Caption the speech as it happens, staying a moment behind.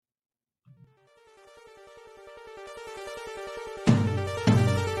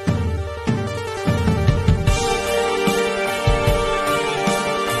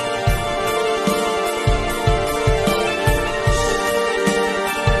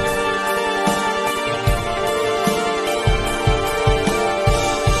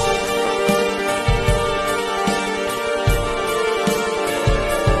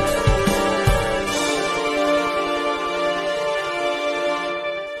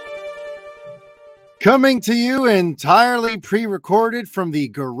Coming to you entirely pre-recorded from the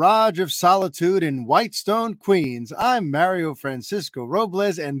Garage of Solitude in Whitestone, Queens, I'm Mario Francisco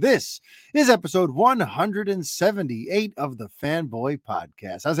Robles, and this is episode 178 of the Fanboy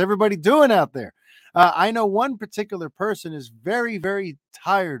Podcast. How's everybody doing out there? I know one particular person is very, very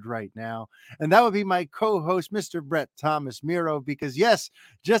tired right now, and that would be my co-host, Mr. Brett Thomas Miro, because yes,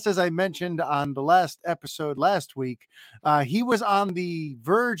 just as I mentioned on the last episode last week, he was on the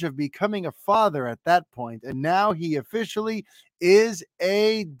verge of becoming a father at that point, and now he officially is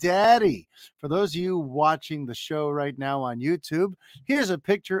a daddy. For those of you watching the show right now on YouTube, here's a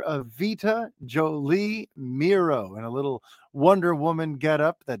picture of Vita Jolie Miro in a little Wonder Woman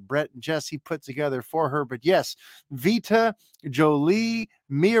getup that Brett and Jesse put together for her. But yes, Vita Jolie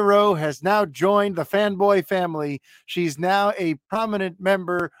Miro has now joined the Fanboy family. She's now a prominent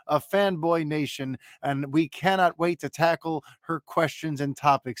member of Fanboy Nation, and we cannot wait to tackle her questions and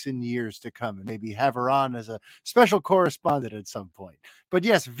topics in years to come, and maybe have her on as a special correspondent at some point. But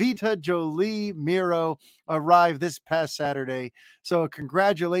yes, Vita Jolie Miro arrived this past Saturday. So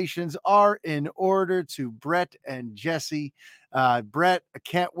congratulations are in order to Brett and Jesse. Brett, I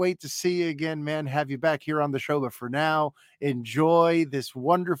can't wait to see you again, man. Have you back here on the show. But for now, enjoy this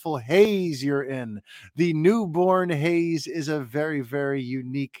wonderful haze you're in. The newborn haze is a very, very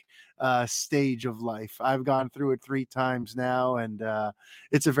unique stage of life. I've gone through it 3 times now, and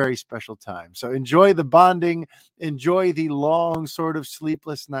it's a very special time. So enjoy the bonding, enjoy the long sort of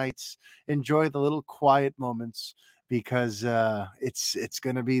sleepless nights, enjoy the little quiet moments, because it's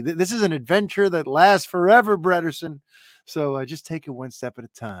going to be, this is an adventure that lasts forever, Bretterson. So just take it one step at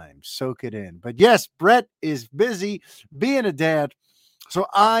a time, soak it in. But yes, Brett is busy being a dad. So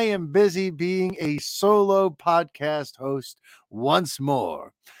I am busy being a solo podcast host once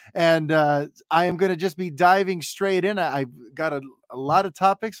more. And I am going to just be diving straight in. I've got a lot of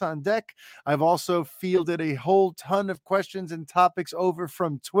topics on deck. I've also fielded a whole ton of questions and topics over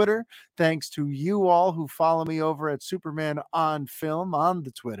from Twitter, thanks to you all who follow me over at Superman on Film on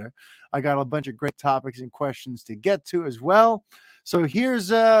the Twitter. I got a bunch of great topics and questions to get to as well. So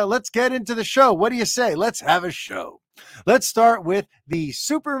here's, let's get into the show. What do you say? Let's have a show. Let's start with the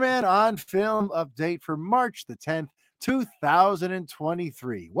Superman on Film update for March the 10th,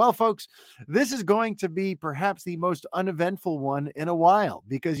 2023. Well, folks, this is going to be perhaps the most uneventful one in a while,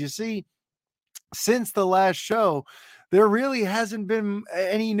 because you see, since the last show, there really hasn't been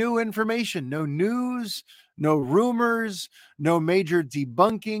any new information, no news, no rumors, no major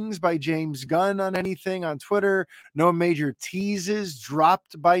debunkings by James Gunn on anything on Twitter, no major teases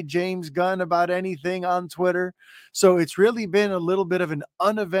dropped by James Gunn about anything on Twitter. So it's really been a little bit of an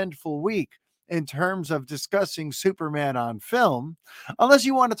uneventful week in terms of discussing Superman on Film, unless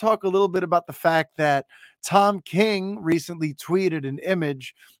you want to talk a little bit about the fact that Tom King recently tweeted an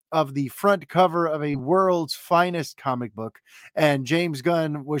image of the front cover of a World's Finest comic book, and James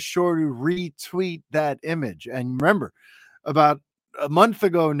Gunn was sure to retweet that image. And remember, about a month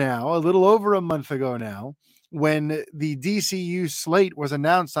ago now, a little over a month ago now, when the DCU slate was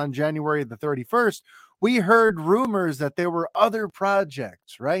announced on January the 31st, we heard rumors that there were other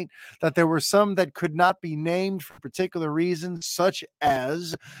projects, right? That there were some that could not be named for particular reasons, such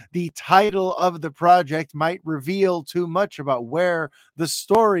as the title of the project might reveal too much about where the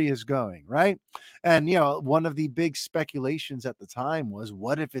story is going, right? And, you know, one of the big speculations at the time was,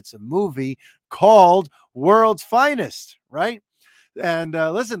 what if it's a movie called World's Finest, right? And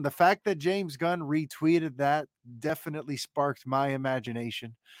listen, the fact that James Gunn retweeted that definitely sparked my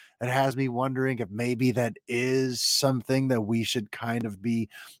imagination. It has me wondering if maybe that is something that we should kind of be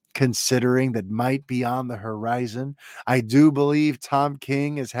considering, that might be on the horizon. I do believe Tom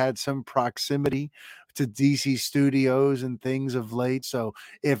King has had some proximity to DC Studios and things of late. So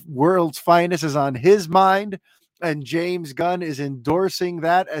if World's Finest is on his mind, and James Gunn is endorsing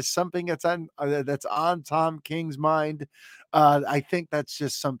that as something that's on Tom King's mind, I think that's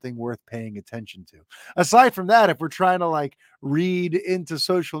just something worth paying attention to. Aside from that, if we're trying to like read into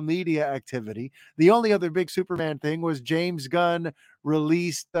social media activity, the only other big Superman thing was James Gunn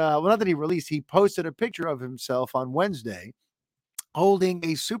released, well, not that he released, he posted a picture of himself on Wednesday holding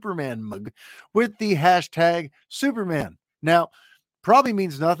a Superman mug with the hashtag Superman. Now, probably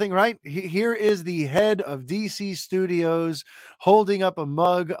means nothing, right? Here is the head of DC Studios holding up a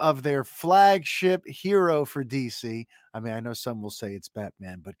mug of their flagship hero for DC. I mean, I know some will say it's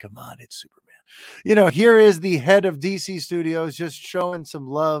Batman, but come on, it's Superman. You know, here is the head of DC Studios just showing some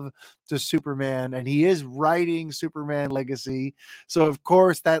love to Superman, and he is writing Superman Legacy. So, of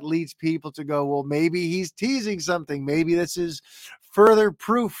course, that leads people to go, well, maybe he's teasing something. Maybe this is further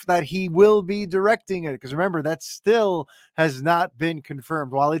proof that he will be directing it. Because remember, that still has not been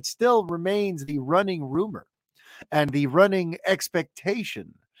confirmed. While it still remains the running rumor and the running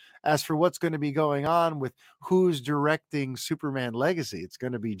expectation as for what's going to be going on with who's directing Superman Legacy. It's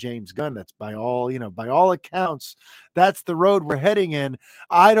going to be James Gunn. That's by all accounts, that's the road we're heading in.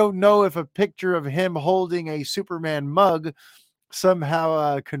 I don't know if a picture of him holding a Superman mug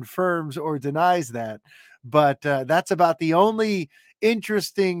somehow confirms or denies that. But that's about the only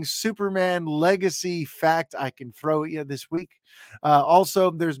interesting Superman Legacy fact I can throw at you this week. Also,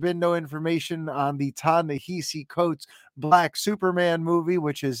 there's been no information on the Ta-Nehisi Coates Black Superman movie,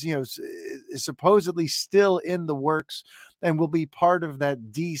 which is is supposedly still in the works and will be part of that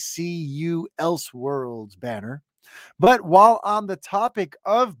DCU Elseworlds banner. But while on the topic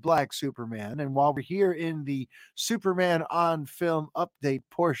of Black Superman, and while we're here in the Superman on film update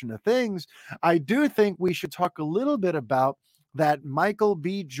portion of things, I do think we should talk a little bit about that Michael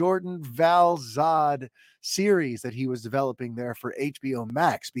B. Jordan Val Zod series that he was developing there for HBO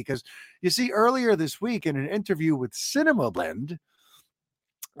Max. Because you see, earlier this week in an interview with Cinema Blend,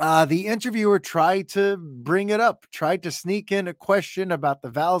 the interviewer tried to bring it up, tried to sneak in a question about the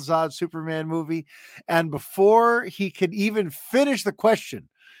Val Zod Superman movie. And before he could even finish the question,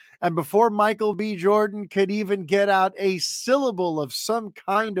 and before Michael B. Jordan could even get out a syllable of some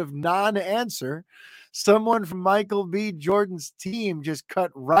kind of non-answer, someone from Michael B. Jordan's team just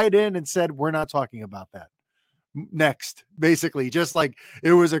cut right in and said, "We're not talking about that. Next." Basically, just like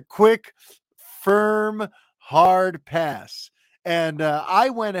it was a quick, firm, hard pass. And I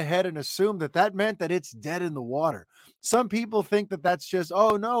went ahead and assumed that meant that it's dead in the water. Some people think that that's just,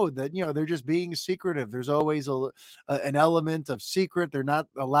 oh no, that, they're just being secretive. There's always an element of secret. They're not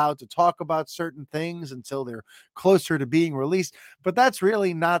allowed to talk about certain things until they're closer to being released. But that's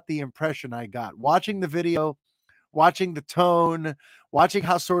really not the impression I got. Watching the video, watching the tone, watching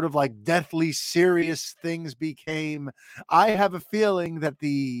how sort of like deathly serious things became, I have a feeling that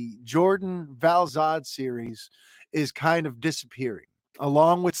the Jordan Val Zod series is kind of disappearing,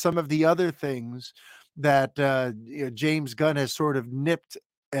 along with some of the other things that James Gunn has sort of nipped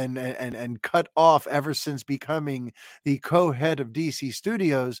and cut off ever since becoming the co-head of DC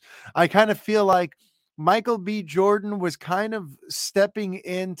Studios. I kind of feel like Michael B. Jordan was kind of stepping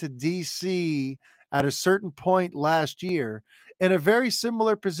into DC at a certain point last year in a very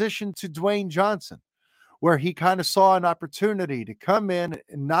similar position to Dwayne Johnson, where he kind of saw an opportunity to come in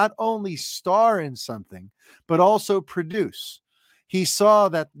and not only star in something, but also produce. He saw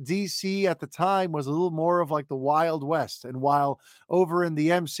that DC at the time was a little more of like the Wild West. And while over in the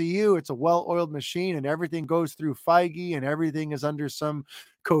MCU, it's a well-oiled machine and everything goes through Feige and everything is under some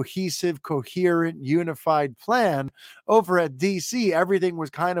cohesive, coherent, unified plan, over at DC, everything was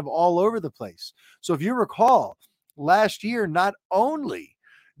kind of all over the place. So if you recall, last year, not only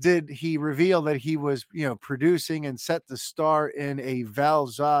did he reveal that he was, producing and set to star in a Val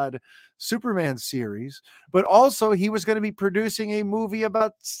Zod Superman series, but also he was going to be producing a movie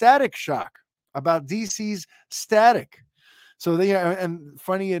about Static Shock, about DC's Static. So and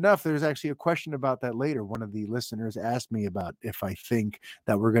funny enough, there's actually a question about that later. One of the listeners asked me about if I think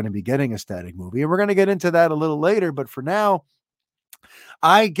that we're going to be getting a Static movie, and we're going to get into that a little later. But for now,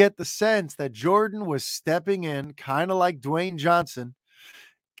 I get the sense that Jordan was stepping in, kind of like Dwayne Johnson,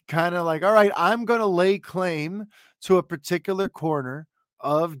 kind of like, all right, I'm going to lay claim to a particular corner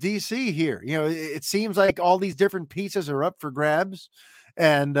of DC here. It seems like all these different pieces are up for grabs.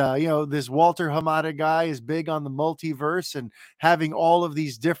 And, this Walter Hamada guy is big on the multiverse and having all of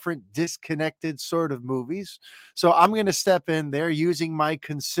these different disconnected sort of movies. So I'm going to step in there using my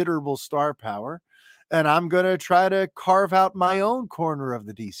considerable star power, and I'm going to try to carve out my own corner of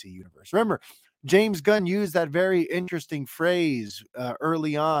the DC universe. Remember, James Gunn used that very interesting phrase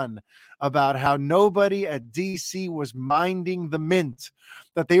early on about how nobody at DC was minding the mint,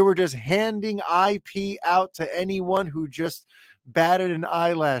 that they were just handing IP out to anyone who just batted an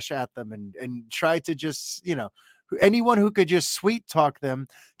eyelash at them and tried to just, anyone who could just sweet talk them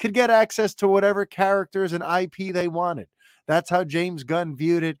could get access to whatever characters and IP they wanted. That's how James Gunn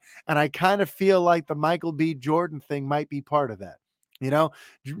viewed it. And I kind of feel like the Michael B. Jordan thing might be part of that.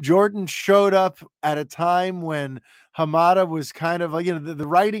 Jordan showed up at a time when Hamada was kind of like, the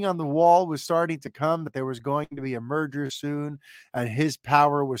writing on the wall was starting to come, that there was going to be a merger soon, and his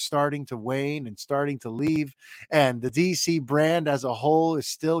power was starting to wane and starting to leave. And the DC brand as a whole is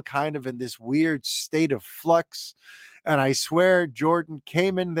still kind of in this weird state of flux. And I swear Jordan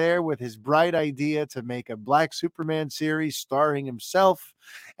came in there with his bright idea to make a Black Superman series starring himself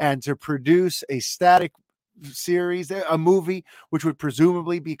and to produce a Static series, a movie, which would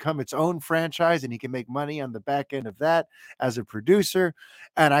presumably become its own franchise, and he can make money on the back end of that as a producer.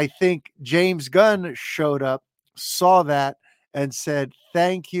 And I think James Gunn showed up, saw that, and said,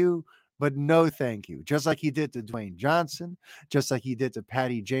 thank you, but no thank you. Just like he did to Dwayne Johnson, just like he did to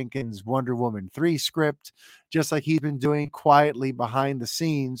Patty Jenkins' Wonder Woman 3 script, just like he's been doing quietly behind the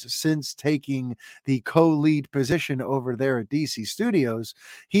scenes since taking the co-lead position over there at DC Studios.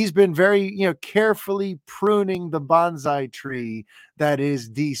 He's been very, carefully pruning the bonsai tree that is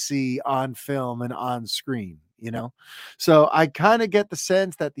DC on film and on screen. So I kind of get the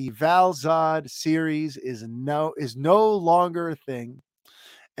sense that the Val Zod series is no longer a thing.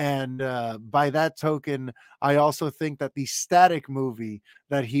 And by that token, I also think that the Static movie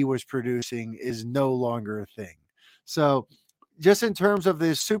that he was producing is no longer a thing. So just in terms of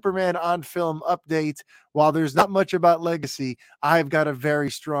the Superman on film update, while there's not much about Legacy, I've got a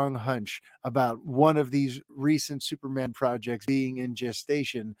very strong hunch about one of these recent Superman projects being in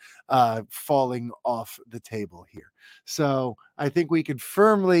gestation, falling off the table here. So I think we could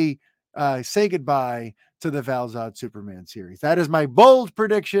firmly say goodbye to the Val Zod Superman series. That is my bold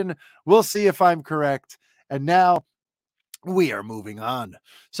prediction. We'll see if I'm correct. And now we are moving on.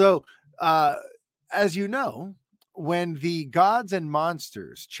 So, as you know, when the Gods and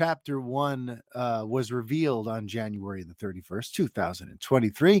Monsters Chapter 1 was revealed on January the 31st,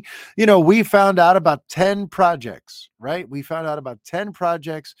 2023, we found out about 10 projects, right? We found out about 10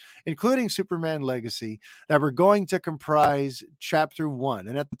 projects, including Superman Legacy, that were going to comprise Chapter 1.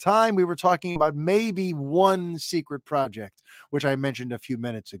 And at the time, we were talking about maybe one secret project, which I mentioned a few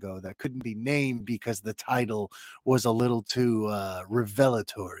minutes ago, that couldn't be named because the title was a little too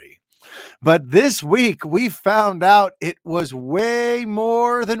revelatory. But this week, we found out it was way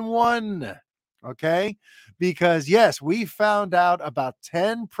more than one. Okay? Because, yes, we found out about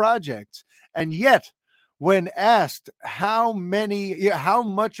 10 projects. And yet, when asked how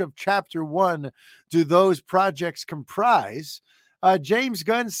much of Chapter 1 do those projects comprise, James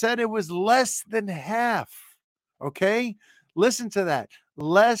Gunn said it was less than half. Okay? Listen to that.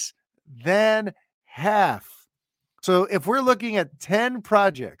 Less than half. So if we're looking at 10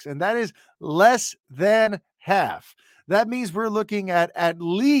 projects, and that is less than half, that means we're looking at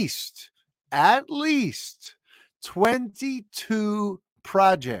least 22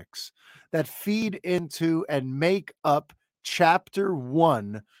 projects that feed into and make up Chapter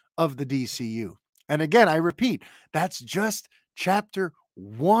 1 of the DCU. And again, I repeat, that's just Chapter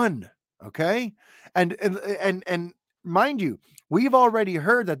 1, okay? And mind you, we've already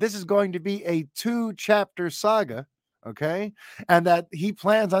heard that this is going to be a 2-chapter saga, okay? And that he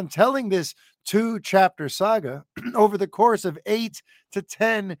plans on telling this 2-chapter saga over the course of 8 to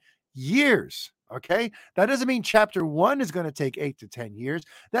 10 years, okay? That doesn't mean Chapter 1 is going to take 8 to 10 years.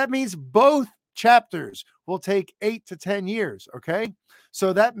 That means both chapters will take 8 to 10 years, okay?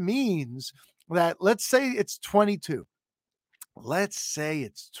 So that means that, let's say it's 22. Let's say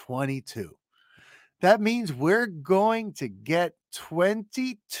it's 22. That means we're going to get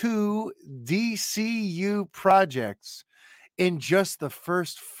 22 DCU projects in just the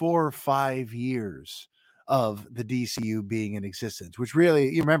first 4 or 5 years of the DCU being in existence, which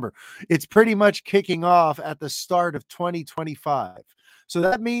really, you remember, it's pretty much kicking off at the start of 2025. So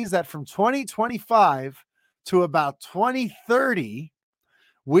that means that from 2025 to about 2030,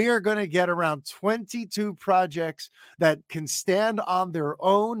 we are going to get around 22 projects that can stand on their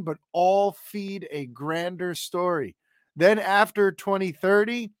own, but all feed a grander story. Then after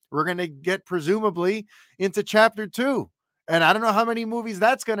 2030, we're going to get presumably into Chapter 2. And I don't know how many movies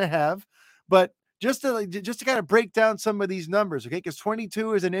that's going to have, but just to kind of break down some of these numbers, okay? Because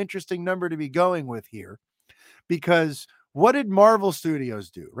 22 is an interesting number to be going with here. Because what did Marvel Studios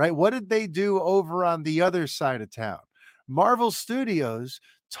do, right? What did they do over on the other side of town? Marvel Studios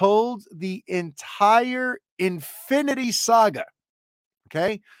told the entire Infinity Saga,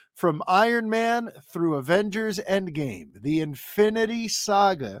 okay, from Iron Man through Avengers Endgame. The Infinity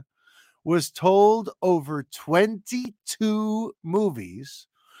Saga was told over 22 movies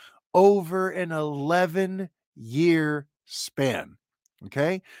over an 11-year span,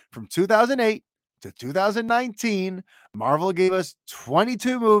 okay? From 2008 to 2019, Marvel gave us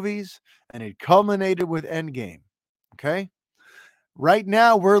 22 movies, and it culminated with Endgame, okay? Right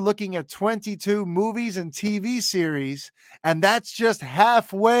now, we're looking at 22 movies and TV series, and that's just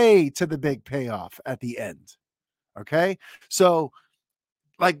halfway to the big payoff at the end, okay? So,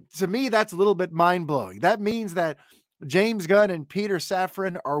 to me, that's a little bit mind-blowing. That means that James Gunn and Peter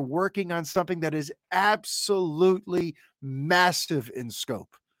Safran are working on something that is absolutely massive in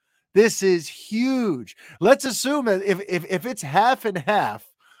scope. This is huge. Let's assume that if it's half and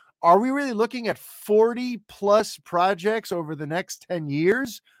half are we really looking at 40 plus projects over the next 10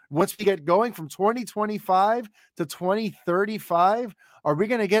 years? Once we get going from 2025 to 2035, are we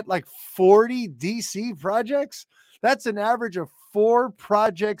going to get like 40 DC projects? That's an average of 4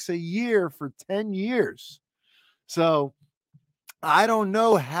 projects a year for 10 years. So I don't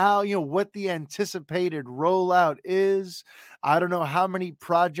know how, what the anticipated rollout is. I don't know how many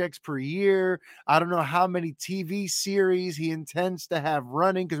projects per year. I don't know how many TV series he intends to have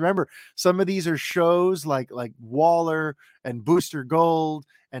running. Because remember, some of these are shows like Waller and Booster Gold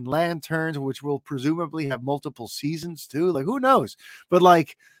and Lanterns, which will presumably have multiple seasons too. Like, who knows? But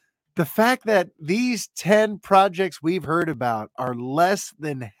like, the fact that these 10 projects we've heard about are less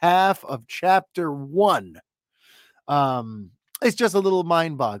than half of chapter 1, it's just a little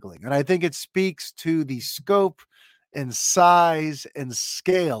mind-boggling. And I think it speaks to the scope and size and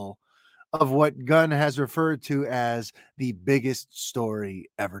scale of what Gunn has referred to as the biggest story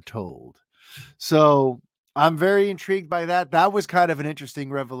ever told. So I'm very intrigued by that. That was kind of an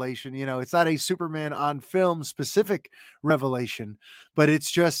interesting revelation. It's not a Superman on film specific revelation, but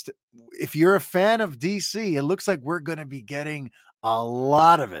it's just, if you're a fan of DC, it looks like we're going to be getting a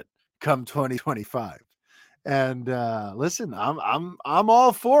lot of it come 2025. And listen, I'm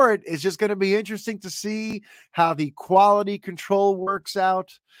all for it. It's just going to be interesting to see how the quality control works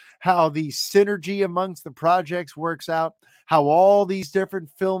out, how the synergy amongst the projects works out, how all these different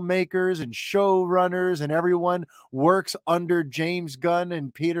filmmakers and showrunners and everyone works under James Gunn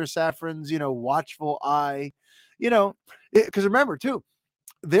and Peter Safran's, watchful eye. Because remember too,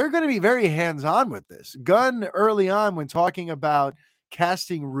 they're going to be very hands-on with this. Gunn early on, when talking about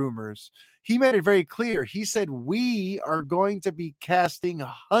casting rumors, he made it very clear. He said, we are going to be casting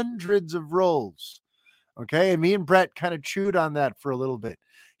hundreds of roles. Okay. And me and Brett kind of chewed on that for a little bit.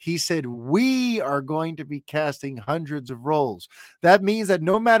 He said, we are going to be casting hundreds of roles. That means that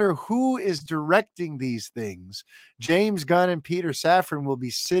no matter who is directing these things, James Gunn and Peter Safran will be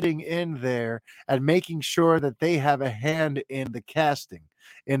sitting in there and making sure that they have a hand in the casting,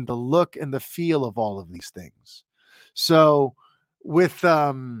 in the look and the feel of all of these things. So with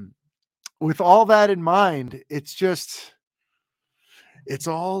all that in mind, it's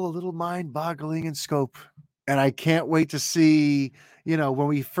all a little mind-boggling in scope. And I can't wait to see, when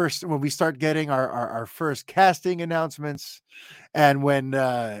we start getting our first casting announcements, and when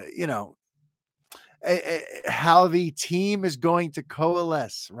how the team is going to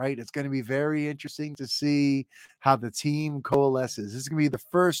coalesce, right? It's going to be very interesting to see how the team coalesces. This is going to be the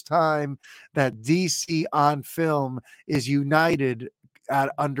first time that DC on film is united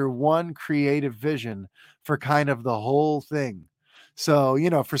under one creative vision for kind of the whole thing. So,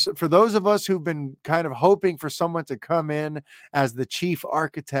 for those of us who've been kind of hoping for someone to come in as the chief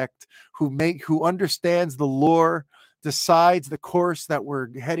architect who understands the lore, decides the course that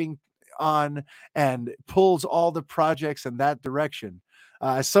we're heading on, and pulls all the projects in that direction.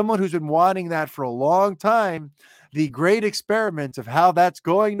 As someone who's been wanting that for a long time, the great experiment of how that's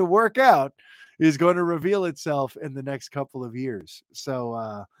going to work out is going to reveal itself in the next couple of years.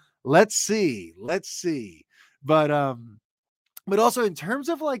 So let's see. But also in terms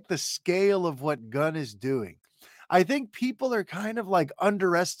of like the scale of what Gunn is doing, I think people are kind of like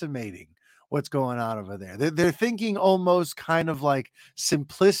underestimating what's going on over there. They're thinking almost kind of like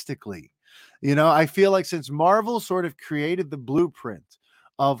simplistically. I feel like since Marvel sort of created the blueprint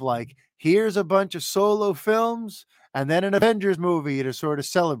of like, here's a bunch of solo films and then an Avengers movie to sort of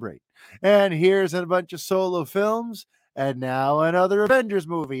celebrate. And here's a bunch of solo films and now another Avengers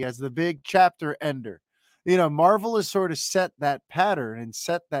movie as the big chapter ender. Marvel has sort of set that pattern and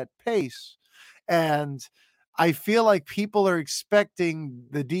set that pace. And I feel like people are expecting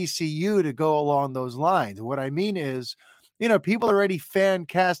the DCU to go along those lines. What I mean is, people are already fan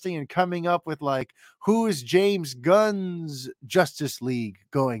casting and coming up with like, who is James Gunn's Justice League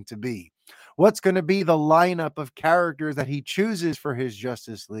going to be? What's going to be the lineup of characters that he chooses for his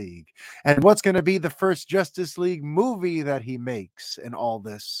Justice League? And what's going to be the first Justice League movie that he makes and all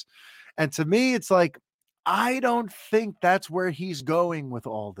this? And to me, it's like, I don't think that's where he's going with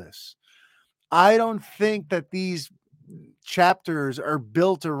all this. I don't think that these chapters are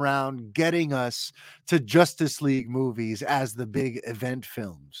built around getting us to Justice League movies as the big event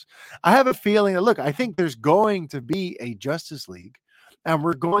films. I have a feeling that, look, I think there's going to be a Justice League, and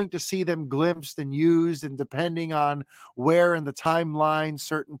we're going to see them glimpsed and used, and depending on where in the timeline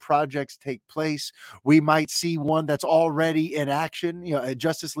certain projects take place, we might see one that's already in action, a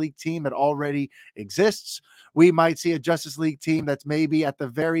Justice League team that already exists. We might see a Justice League team that's maybe at the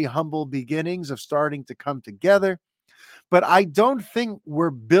very humble beginnings of starting to come together. But I don't think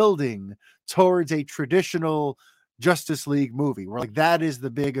we're building towards a traditional Justice League movie. We're like, that is the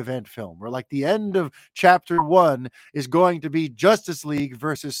big event film. We're like, the end of chapter 1 is going to be Justice League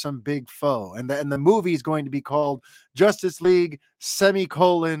versus some big foe. And the movie is going to be called Justice League,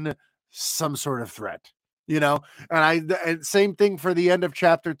 semicolon, some sort of threat. And same thing for the end of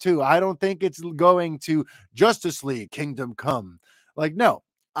chapter 2. I don't think it's going to Justice League, Kingdom Come. Like, no,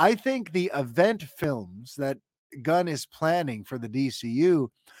 I think the event films that Gunn is planning for the DCU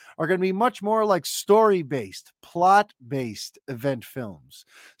are going to be much more like story based, plot based event films.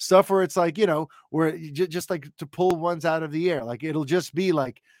 Stuff where it's like, where just like to pull ones out of the air. Like, it'll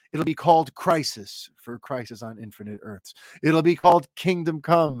be called Crisis for Crisis on Infinite Earths. It'll be called Kingdom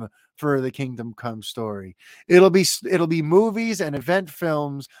Come for the Kingdom Come story. It'll be movies and event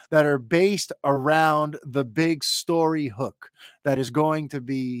films that are based around the big story hook that is going to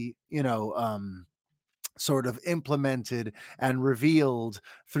be, sort of implemented and revealed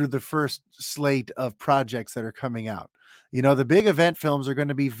through the first slate of projects that are coming out. The big event films are going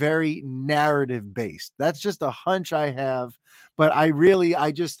to be very narrative based. That's just a hunch I have, but I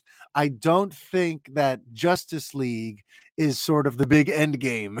don't think that Justice League is sort of the big end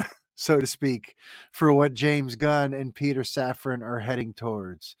game, so to speak, for what James Gunn and Peter Safran are heading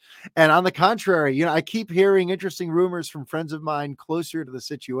towards. And on the contrary, I keep hearing interesting rumors from friends of mine closer to the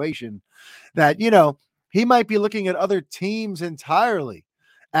situation that, he might be looking at other teams entirely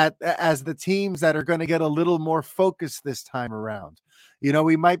as the teams that are going to get a little more focus this time around.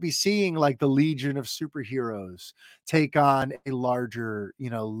 We might be seeing like the Legion of Superheroes take on a larger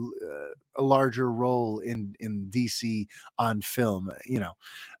role in DC on film.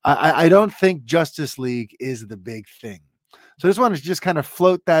 I don't think Justice League is the big thing. So I just want to just kind of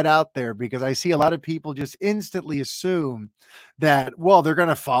float that out there, because I see a lot of people just instantly assume that, well, they're going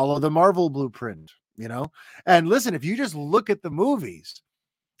to follow the Marvel blueprint. And listen, if you just look at the movies,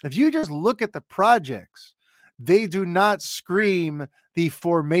 if you just look at the projects, they do not scream the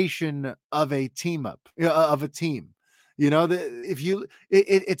formation of a team.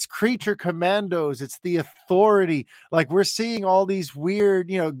 It's creature commandos, it's the Authority. Like, we're seeing all these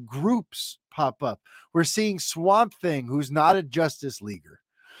weird, groups pop up. We're seeing Swamp Thing, who's not a Justice Leaguer.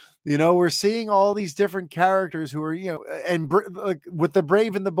 We're seeing all these different characters who are, like with the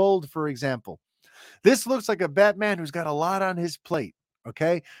Brave and the Bold, for example. This looks like a Batman who's got a lot on his plate.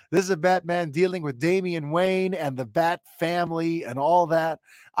 Okay. This is a Batman dealing with Damian Wayne and the Bat family and all that.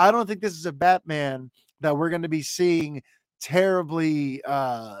 I don't think this is a Batman that we're going to be seeing terribly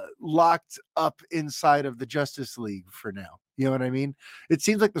locked up inside of the Justice League for now. You know what I mean? It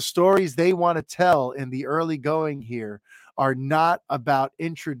seems like the stories they want to tell in the early going here are not about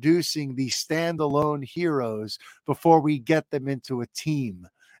introducing the standalone heroes before we get them into a team,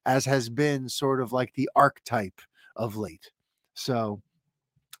 as has been sort of like the archetype of late. So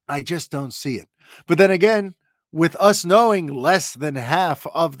I just don't see it. But then again, with us knowing less than half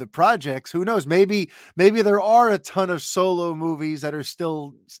of the projects, who knows? Maybe there are a ton of solo movies that are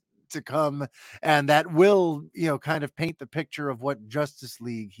still to come, and that will, kind of paint the picture of what Justice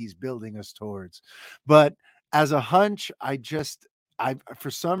League he's building us towards. But as a hunch,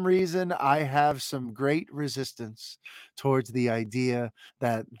 for some reason, I have some great resistance towards the idea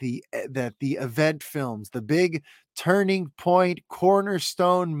that the event films, the big turning point,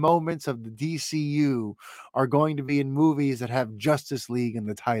 cornerstone moments of the DCU, are going to be in movies that have Justice League in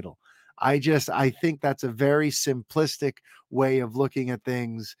the title. I think that's a very simplistic way of looking at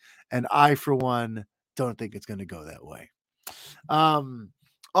things, and I, for one, don't think it's going to go that way.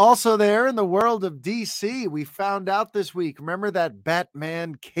 Also, there in the world of DC, we found out this week, remember that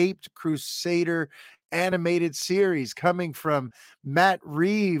Batman Caped Crusader animated series coming from Matt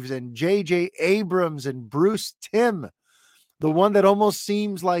Reeves and J.J. Abrams and Bruce Timm? The one that almost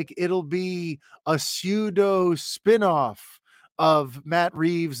seems like it'll be a pseudo spinoff of Matt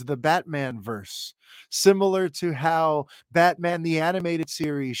Reeves' The Batman verse, similar to how Batman the Animated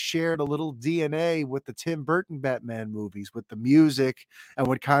Series shared a little DNA with the Tim Burton Batman movies, with the music and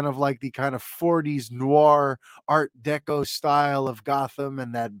with kind of like the kind of 40s noir Art Deco style of Gotham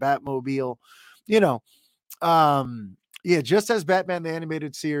and that Batmobile. Just as Batman the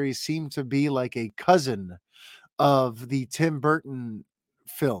Animated Series seemed to be like a cousin of the Tim Burton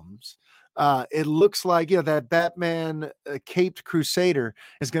films, it looks like that Batman Caped Crusader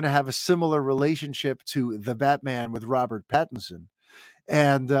is going to have a similar relationship to the Batman with Robert Pattinson.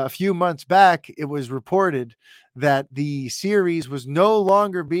 And a few months back, it was reported that the series was no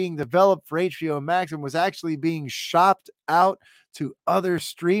longer being developed for HBO Max and was actually being shopped out to other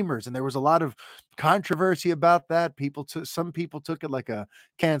streamers. And there was a lot of controversy about that. Some people took it like a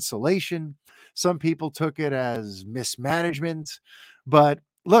cancellation. Some people took it as mismanagement. But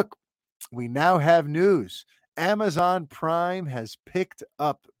look, we now have news. Amazon Prime has picked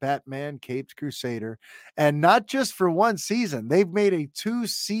up Batman Caped Crusader, and not just for one season. They've made a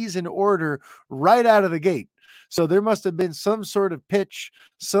 2-season order right out of the gate. So there must have been some sort of pitch.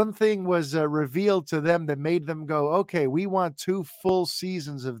 Something was revealed to them that made them go, okay, we want 2 full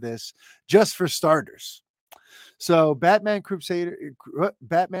seasons of this just for starters. So Batman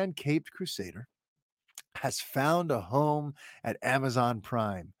Caped Crusader has found a home at Amazon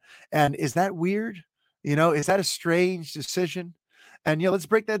Prime. And is that weird? Is that a strange decision? And let's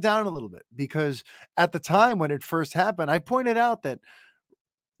break that down a little bit, because at the time when it first happened, I pointed out that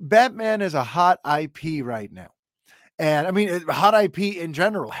Batman is a hot IP right now. And I mean, hot IP in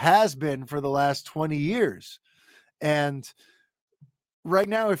general has been for the last 20 years. And right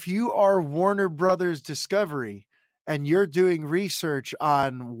now, if you are Warner Brothers Discovery and you're doing research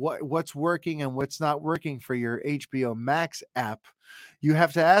on what's working and what's not working for your HBO Max app, you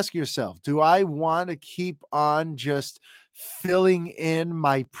have to ask yourself, do I want to keep on just filling in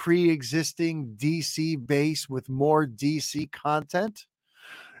my pre-existing DC base with more DC content?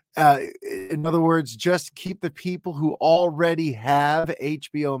 In other words, just keep the people who already have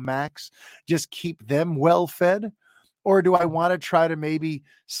HBO Max, just keep them well fed? Or do I want to try to maybe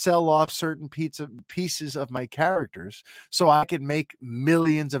sell off certain pieces of my characters so I can make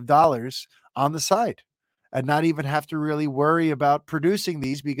millions of dollars on the side and not even have to really worry about producing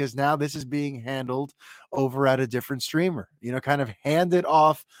these, because now this is being handled over at a different streamer, kind of hand it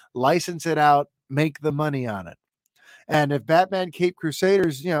off, license it out, make the money on it. And if Batman Cape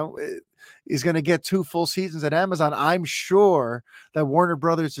Crusaders, is going to get 2 full seasons at Amazon, I'm sure that Warner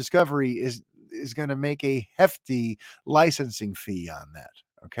Brothers Discovery is going to make a hefty licensing fee on that.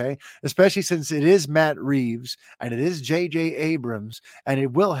 Okay. Especially since it is Matt Reeves and it is J.J. Abrams, and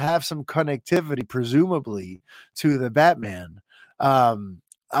it will have some connectivity, presumably, to the Batman. I'm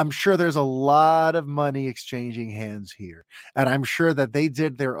sure there's a lot of money exchanging hands here. And I'm sure that they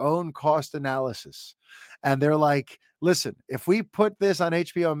did their own cost analysis. And they're like, listen, if we put this on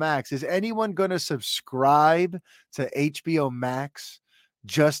HBO Max, is anyone going to subscribe to HBO Max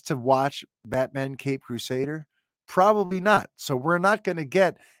just to watch Batman Cape Crusader? Probably not. So we're not going to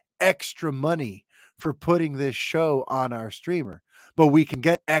get extra money for putting this show on our streamer, but we can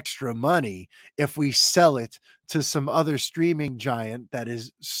get extra money if we sell it to some other streaming giant that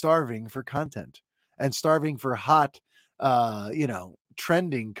is starving for content and starving for hot,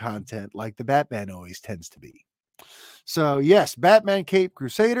 trending content like the Batman always tends to be. So yes, Batman Cape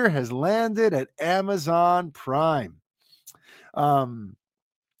Crusader has landed at Amazon Prime.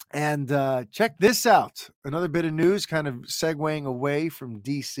 And check this out. Another bit of news, kind of segueing away from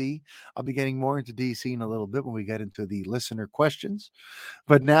DC. I'll be getting more into DC in a little bit when we get into the listener questions.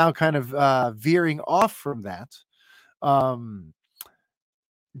 But now kind of veering off from that, John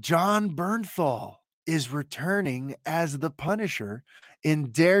Bernthal is returning as the Punisher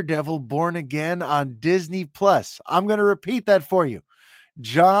in Daredevil Born Again on Disney Plus. I'm going to repeat that for you.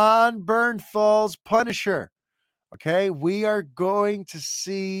 John Bernthal's Punisher. Okay, we are going to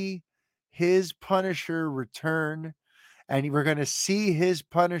see his Punisher return, and we're going to see his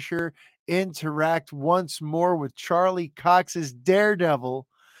Punisher interact once more with Charlie Cox's Daredevil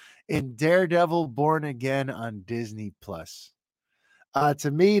in Daredevil Born Again on Disney Plus. To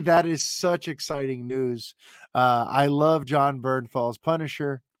me, that is such exciting news. I love John Bernthal's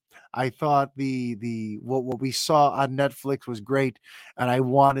Punisher. I thought what we saw on Netflix was great, and I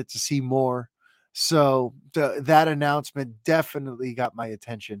wanted to see more. So that announcement definitely got my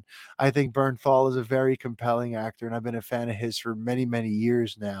attention. I think Bernthal is a very compelling actor, and I've been a fan of his for many, many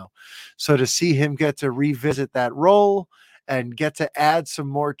years now. So to see him get to revisit that role and get to add some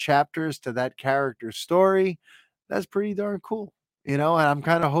more chapters to that character's story, that's pretty darn cool. And I'm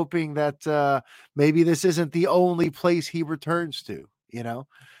kind of hoping that maybe this isn't the only place he returns to,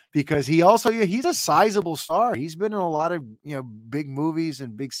 because he's a sizable star. He's been in a lot of, big movies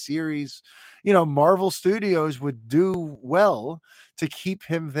and big series. Marvel Studios would do well to keep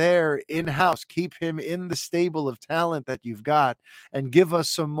him there in-house, keep him in the stable of talent that you've got, and give us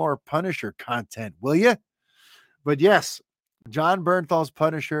some more Punisher content, will you? But yes, John Bernthal's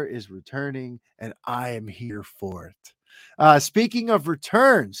Punisher is returning, and I am here for it. Speaking of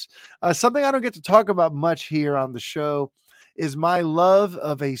returns, something I don't get to talk about much here on the show is my love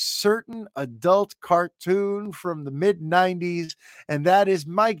of a certain adult cartoon from the mid-90s, and that is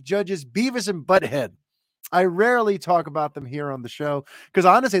Mike Judge's Beavis and Butthead. I rarely talk about them here on the show because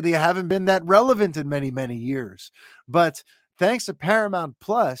honestly, they haven't been that relevant in many, many years. But thanks to Paramount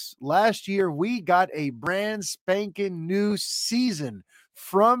Plus, last year we got a brand spanking new season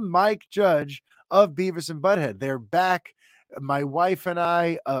from Mike Judge of Beavis and Butthead. They're back. My wife and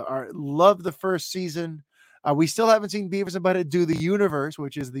I love the first season. We still haven't seen Beavis and Butthead Do the Universe,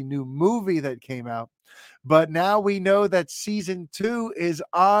 which is the new movie that came out. But now we know that season 2 is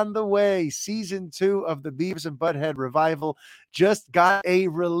on the way. Season 2 of the Beavis and Butthead revival just got a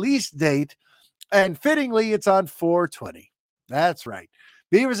release date, and fittingly, it's on 4/20. That's right.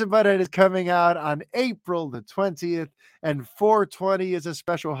 Beavis and Butthead is coming out on April the 20th, and 4/20 is a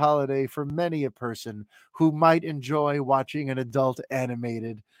special holiday for many a person who might enjoy watching an adult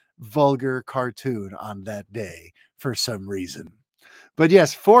animated vulgar cartoon on that day for some reason. But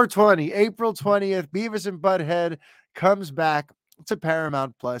yes, 4/20, April 20th, Beavis and Butthead comes back to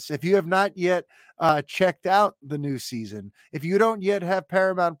Paramount Plus. If you have not yet checked out the new season, if you don't yet have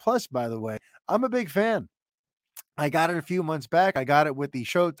Paramount Plus, by the way, I'm a big fan. I got it a few months back. I got it with the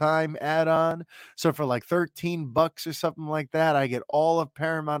Showtime add-on. So for like $13 or something like that, I get all of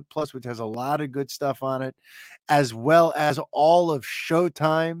Paramount Plus, which has a lot of good stuff on it, as well as all of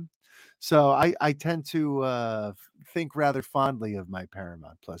Showtime. So I tend to think rather fondly of my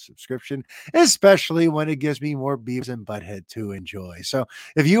Paramount Plus subscription, especially when it gives me more Beavis and Butthead to enjoy. So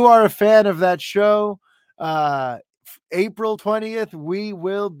if you are a fan of that show, April 20th, we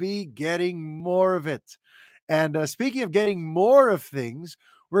will be getting more of it. And speaking of getting more of things,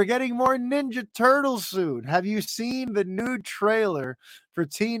 we're getting more Ninja Turtles soon. Have you seen the new trailer for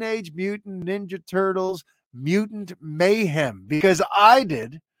Teenage Mutant Ninja Turtles Mutant Mayhem? Because I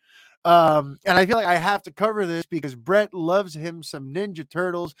did. And I feel like I have to cover this because Brett loves him some Ninja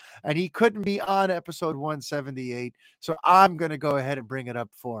Turtles and he couldn't be on episode 178. So I'm going to go ahead and bring it up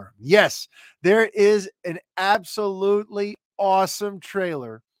for him. Yes, there is an absolutely awesome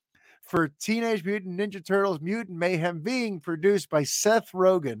trailer for Teenage Mutant Ninja Turtles Mutant Mayhem being produced by Seth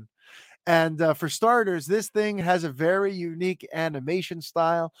Rogen. And for starters, this thing has a very unique animation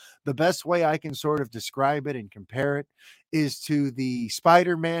style. The best way I can sort of describe it and compare it is to the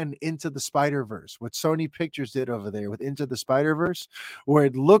Spider-Man Into the Spider-Verse, what Sony Pictures did over there with Into the Spider-Verse, where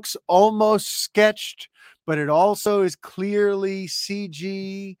it looks almost sketched, but it also is clearly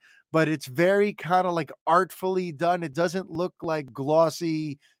CG, but it's very kind of like artfully done. It doesn't look like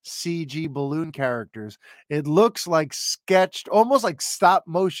glossy CG balloon characters. It looks like sketched, almost like stop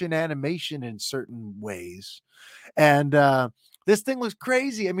motion animation in certain ways. And this thing looks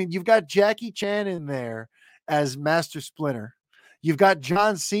crazy. I mean, you've got Jackie Chan in there as Master Splinter. You've got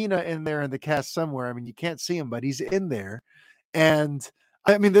John Cena in there in the cast somewhere. I mean, you can't see him, but he's in there. And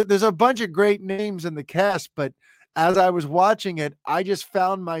I mean, there's a bunch of great names in the cast, but as I was watching it, I just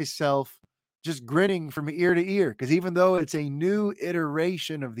found myself just grinning from ear to ear because even though it's a new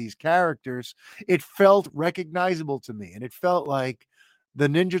iteration of these characters, it felt recognizable to me. And it felt like the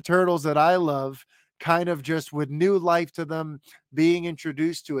Ninja Turtles that I love, kind of just with new life to them, being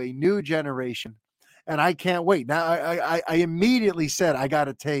introduced to a new generation. And I can't wait. Now, I immediately said, I got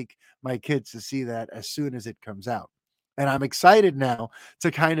to take my kids to see that as soon as it comes out. And I'm excited now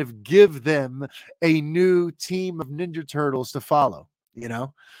to kind of give them a new team of Ninja Turtles to follow, you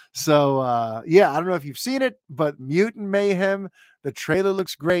know? So, yeah, I don't know if you've seen it, but Mutant Mayhem, the trailer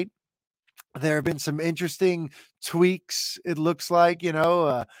looks great. There have been some interesting tweaks. It looks like,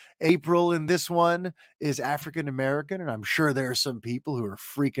 April in this one is African American, and I'm sure there are some people who are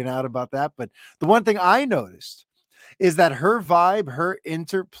freaking out about that. But the one thing I noticed is that her vibe, her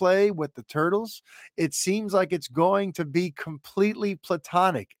interplay with the turtles, it seems like it's going to be completely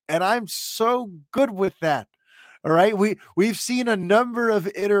platonic. And I'm so good with that. All right. We've seen a number of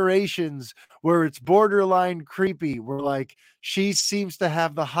iterations where it's borderline creepy, where like she seems to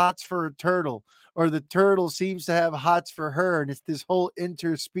have the hots for a turtle, or the turtle seems to have hots for her, and it's this whole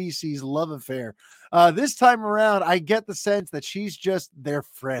interspecies love affair. This time around, I get the sense that she's just their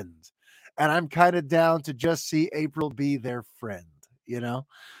friend. And I'm kind of down to just see April be their friend, you know?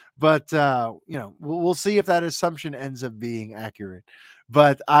 But, we'll see if that assumption ends up being accurate.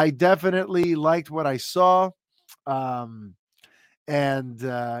 But I definitely liked what I saw. Um, and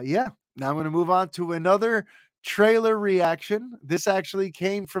yeah, now I'm going to move on to another trailer reaction. This actually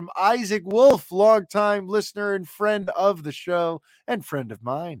came from Isaac Wolf, longtime listener and friend of the show and friend of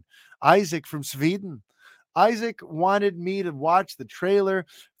mine. Isaac from Sweden. Isaac wanted me to watch the trailer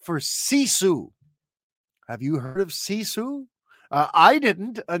for Sisu. Have you heard of Sisu? I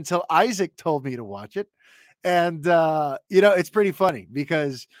didn't until Isaac told me to watch it. And, it's pretty funny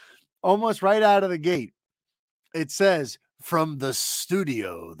because almost right out of the gate, it says, from the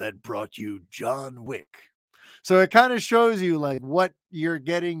studio that brought you John Wick. So it kind of shows you like what you're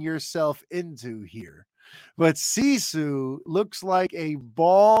getting yourself into here. But Sisu looks like a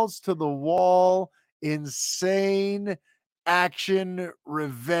balls to the wall, insane action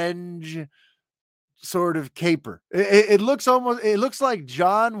revenge sort of caper. It looks like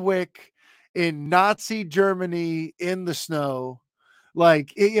John Wick in Nazi Germany in the snow.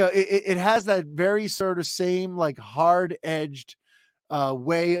 Like it has that very sort of same like hard edged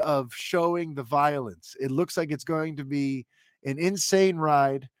way of showing the violence. It looks like it's going to be an insane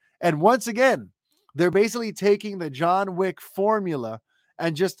ride. And once again, they're basically taking the John Wick formula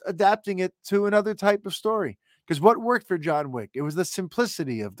and just adapting it to another type of story. Because what worked for John Wick? It was the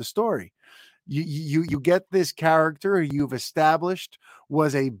simplicity of the story. You get this character who you've established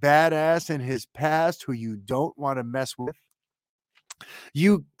was a badass in his past who you don't want to mess with.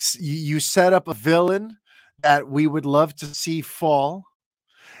 You set up a villain that we would love to see fall.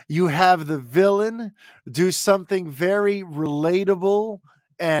 You have the villain do something very relatable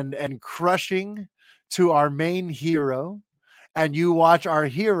and crushing to our main hero, and you watch our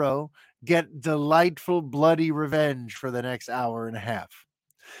hero get delightful bloody revenge for the next hour and a half.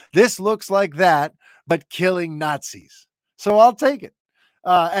 This looks like that, but killing Nazis. So I'll take it.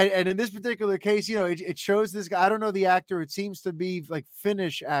 And in this particular case, it shows this guy. I don't know the actor. It seems to be like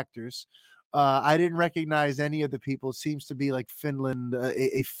Finnish actors. I didn't recognize any of the people. It seems to be like Finland,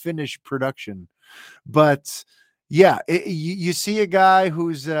 a Finnish production. But yeah, you see a guy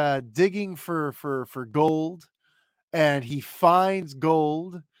who's digging for gold, and he finds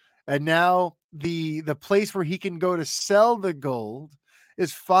gold, and now the place where he can go to sell the gold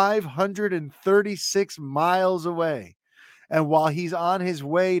is 536 miles away. And while he's on his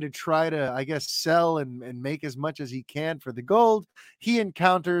way to try to, I guess, sell and make as much as he can for the gold, he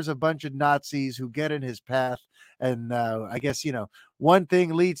encounters a bunch of Nazis who get in his path. And I guess, one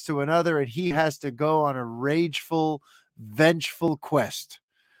thing leads to another, and he has to go on a rageful, vengeful quest.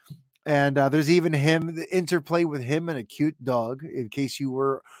 And there's even the interplay with him and a cute dog, in case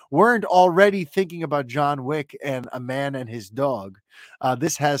you weren't already thinking about John Wick and a man and his dog.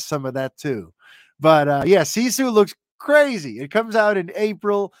 This has some of that too. But yeah, Sisu looks crazy. It comes out in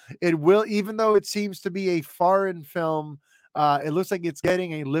April. It will, even though it seems to be a foreign film, it looks like it's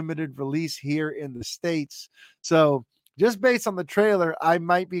getting a limited release here in the States. So just based on the trailer, I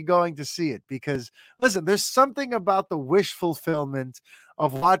might be going to see it because, listen, there's something about the wish fulfillment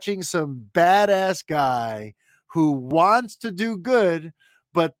of watching some badass guy who wants to do good,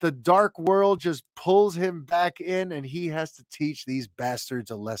 but the dark world just pulls him back in and he has to teach these bastards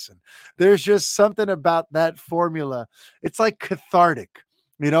a lesson. There's just something about that formula. It's like cathartic,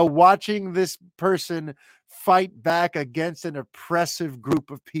 watching this person fight back against an oppressive group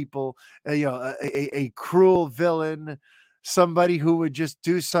of people, a cruel villain, somebody who would just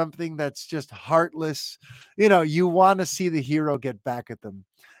do something that's just heartless. You want to see the hero get back at them.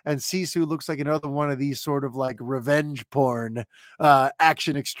 And Sisu looks like another one of these sort of like revenge porn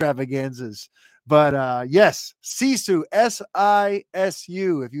action extravaganzas. But yes, Sisu,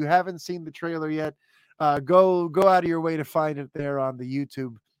 Sisu. If you haven't seen the trailer yet, go out of your way to find it there on the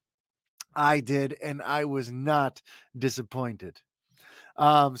YouTube. I did, and I was not disappointed.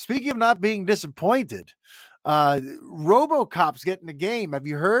 Speaking of not being disappointed, RoboCop's getting a game. Have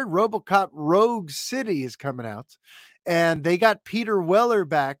you heard? RoboCop Rogue City is coming out, and they got Peter Weller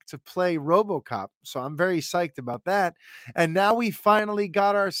back to play RoboCop. So I'm very psyched about that. And now we finally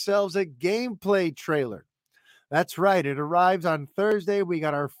got ourselves a gameplay trailer. That's right. It arrives on Thursday. We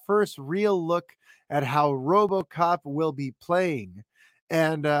got our first real look at how RoboCop will be playing.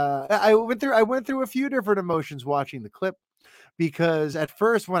 And I went through a few different emotions watching the clip, because at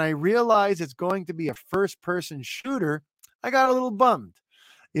first, when I realized it's going to be a first person shooter, I got a little bummed.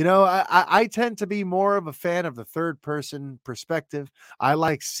 I tend to be more of a fan of the third person perspective. I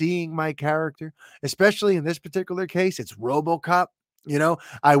like seeing my character, especially in this particular case, it's RoboCop.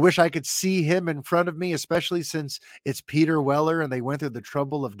 I wish I could see him in front of me, especially since it's Peter Weller and they went through the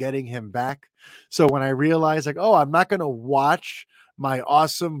trouble of getting him back. So when I realized, like, oh, I'm not going to watch my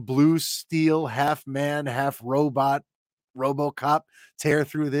awesome blue steel, half man, half robot RoboCop tear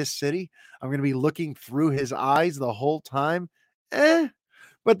through this city, I'm going to be looking through his eyes the whole time.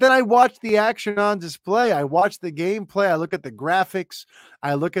 But then I watch the action on display. I watch the gameplay. I look at the graphics.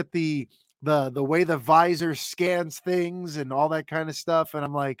 I look at the way the visor scans things and all that kind of stuff. And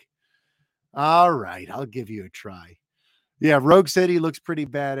I'm like, all right, I'll give you a try. Yeah, Rogue City looks pretty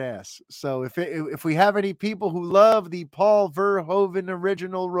badass. So if we have any people who love the Paul Verhoeven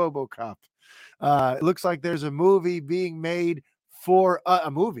original RoboCop, it looks like there's a movie being made for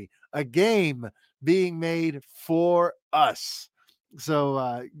a game being made for us.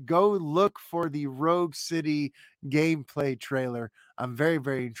 So go look for the Rogue City gameplay trailer. I'm very,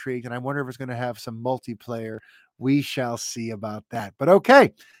 very intrigued, and I wonder if it's going to have some multiplayer. We shall see about that. But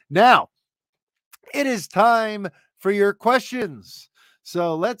okay, now it is time for your questions.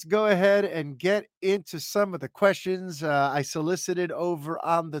 So let's go ahead and get into some of the questions I solicited over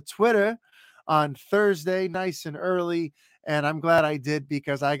on the Twitter. on Thursday, nice and early. And I'm glad I did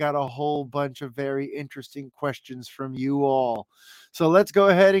because I got a whole bunch of very interesting questions from you all. So let's go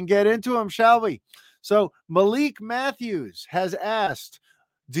ahead and get into them, shall we? So Malik Matthews has asked,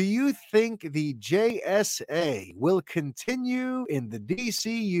 do you think the JSA will continue in the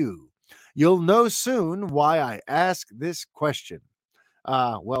DCU? You'll know soon why I ask this question.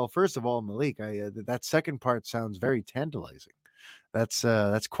 Well, first of all, Malik, that second part sounds very tantalizing.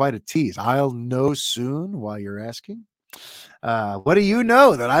 That's quite a tease. I'll know soon why you're asking. What do you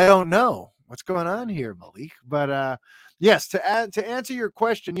know that I don't know? What's going on here, Malik? But yes, to answer your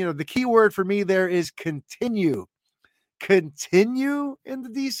question, the key word for me there is continue. Continue in the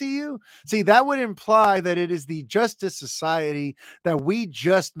DCU? See, that would imply that it is the Justice Society that we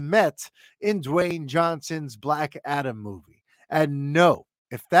just met in Dwayne Johnson's Black Adam movie. And no,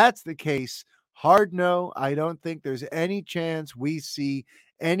 if that's the case, hard no, I don't think there's any chance we see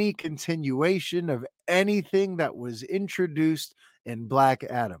any continuation of anything that was introduced in Black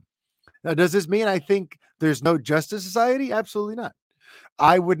Adam. Now, does this mean I think there's no Justice Society? Absolutely not.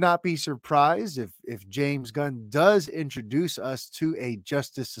 I would not be surprised if James Gunn does introduce us to a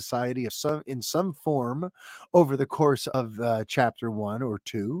Justice Society of in some form over the course of chapter 1 or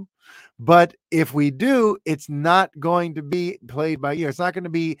 2. But if we do, it's not going to be played by it's not going to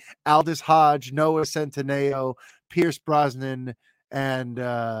be Aldous Hodge, Noah Centineo, Pierce Brosnan, and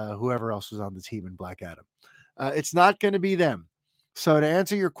whoever else was on the team in Black Adam. It's not going to be them. So to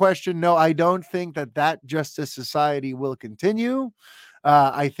answer your question, no, I don't think that Justice Society will continue.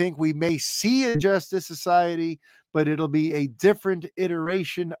 I think we may see a Justice Society, but it'll be a different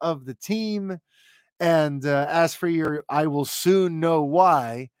iteration of the team. And as for your, I will soon know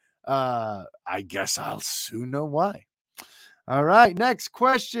why. I guess I'll soon know why. All right, next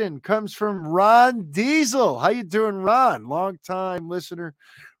question comes from Ron Diesel. How you doing, Ron? Long time listener.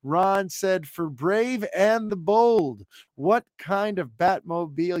 Ron said, for Brave and the Bold, what kind of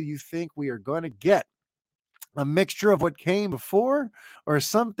Batmobile you think we are going to get? A mixture of what came before or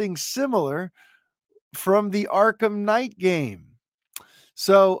something similar from the Arkham Knight game?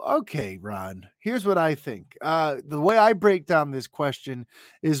 So, okay, Ron, here's what I think. The way I break down this question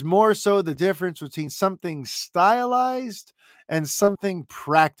is more so the difference between something stylized and something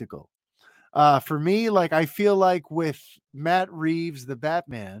practical. For me, like I feel like with Matt Reeves, the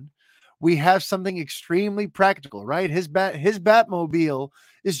Batman, we have something extremely practical, right? His Batmobile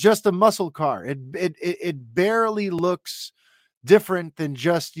is just a muscle car. It barely looks different than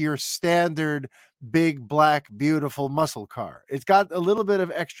just your standard big black beautiful muscle car. It's got a little bit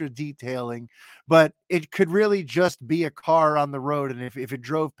of extra detailing, but it could really just be a car on the road. And if it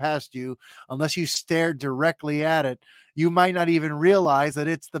drove past you, unless you stared directly at it, you might not even realize that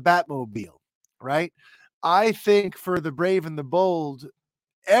it's the Batmobile, right? I think for the Brave and the Bold,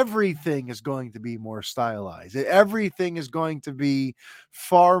 everything is going to be more stylized. Everything is going to be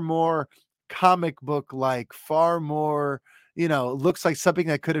far more comic book like, far more, looks like something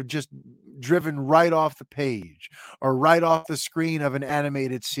that could have just driven right off the page or right off the screen of an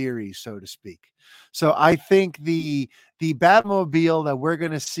animated series, so to speak. So I think the Batmobile that we're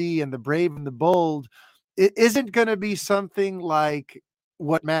going to see in the Brave and the Bold, it isn't going to be something like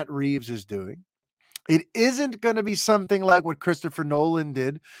what Matt Reeves is doing. It isn't going to be something like what Christopher Nolan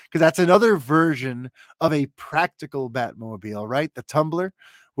did, because that's another version of a practical Batmobile, right? The Tumbler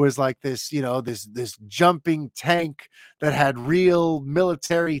was like this, this jumping tank that had real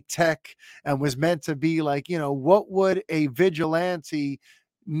military tech and was meant to be like, what would a vigilante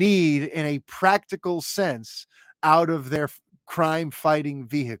need in a practical sense out of their crime fighting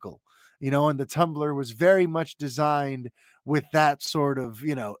vehicle? And the Tumbler was very much designed with that sort of,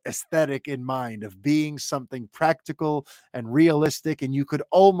 aesthetic in mind of being something practical and realistic. And you could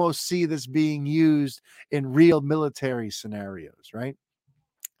almost see this being used in real military scenarios, right?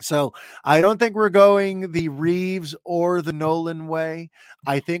 So I don't think we're going the Reeves or the Nolan way.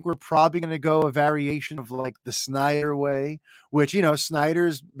 I think we're probably going to go a variation of like the Snyder way, which,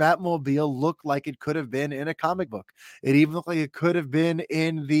 Snyder's Batmobile looked like it could have been in a comic book. It even looked like it could have been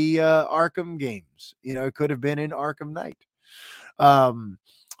in the Arkham games. It could have been in Arkham Knight.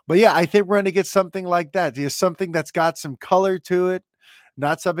 But yeah, I think we're going to get something like that. Just something that's got some color to it,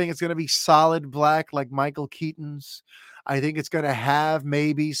 not something that's going to be solid black like Michael Keaton's. I think it's going to have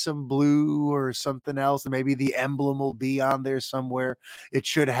maybe some blue or something else. Maybe the emblem will be on there somewhere. It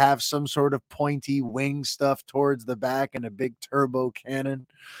should have some sort of pointy wing stuff towards the back and a big turbo cannon.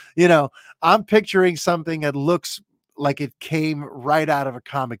 I'm picturing something that looks like it came right out of a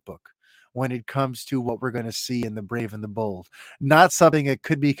comic book when it comes to what we're going to see in The Brave and the Bold. Not something that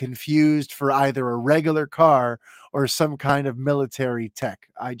could be confused for either a regular car or some kind of military tech.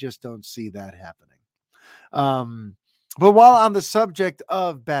 I just don't see that happening. But while on the subject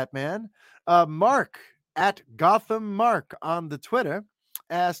of Batman, Mark at Gotham Mark on the Twitter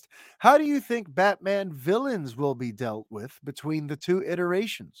asked, how do you think Batman villains will be dealt with between the two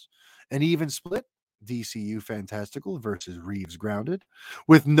iterations? An even split, DCU Fantastical versus Reeves Grounded,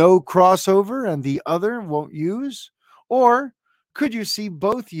 with no crossover and the other won't use? Or could you see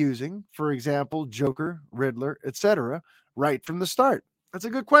both using, for example, Joker, Riddler, etc., right from the start? That's a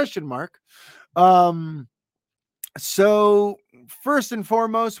good question, Mark. So first and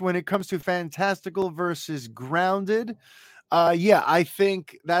foremost, when it comes to Fantastical versus Grounded, yeah, I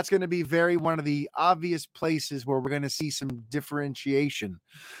think that's going to be very one of the obvious places where we're going to see some differentiation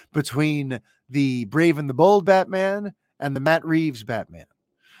between the Brave and the Bold Batman and the Matt Reeves Batman.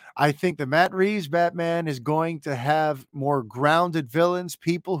 I think the Matt Reeves Batman is going to have more grounded villains,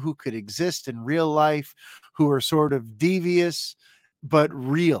 people who could exist in real life, who are sort of devious but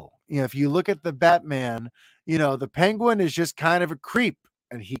real. If you look at the Batman, the Penguin is just kind of a creep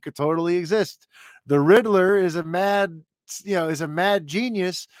and he could totally exist. The Riddler is a mad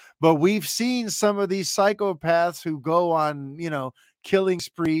genius, but we've seen some of these psychopaths who go on, killing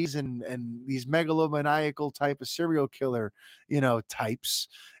sprees and these megalomaniacal type of serial killer, types.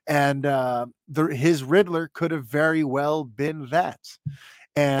 And his Riddler could have very well been that.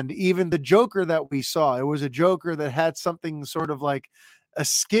 And even the Joker that we saw, it was a Joker that had something sort of like a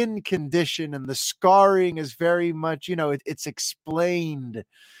skin condition, and the scarring is very much, it's explained.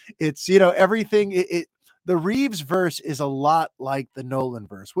 It's, everything. The Reeves verse is a lot like the Nolan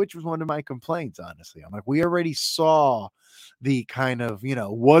verse, which was one of my complaints, honestly. I'm like, we already saw the kind of,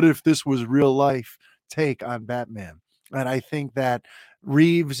 what if this was real life take on Batman. And I think that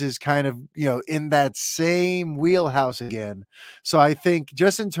Reeves is kind of, in that same wheelhouse again. So I think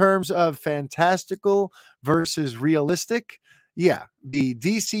just in terms of fantastical versus realistic, yeah, the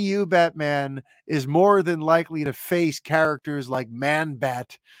DCU Batman is more than likely to face characters like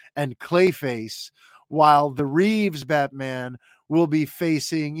Man-Bat and Clayface, while the Reeves Batman will be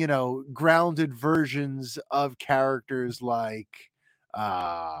facing, grounded versions of characters like,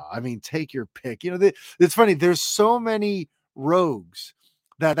 take your pick. It's funny. There's so many rogues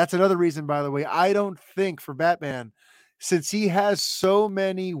that's another reason, by the way, I don't think for Batman, since he has so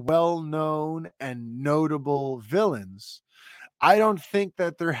many well-known and notable villains, I don't think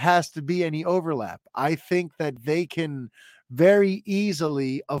that there has to be any overlap. I think that they can very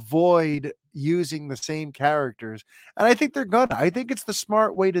easily avoid using the same characters. And I think they're gonna. I think it's the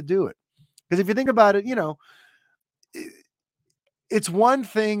smart way to do it. Because if you think about it, it's one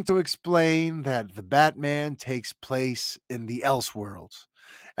thing to explain that the Batman takes place in the Elseworlds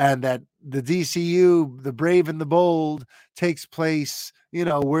and that the DCU, the Brave and the Bold, takes place,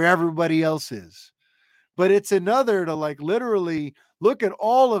 where everybody else is. But it's another to like literally look at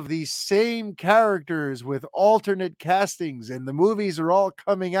all of these same characters with alternate castings, and the movies are all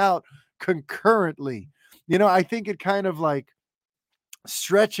coming out concurrently. I think it kind of like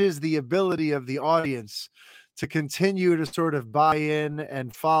stretches the ability of the audience to continue to sort of buy in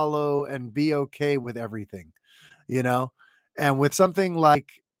and follow and be okay with everything, and with something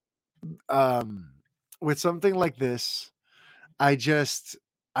like this,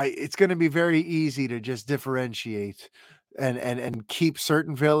 it's going to be very easy to just differentiate and keep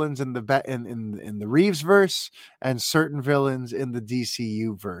certain villains in the Reeves verse and certain villains in the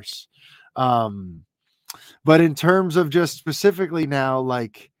DCU verse. But in terms of just specifically now,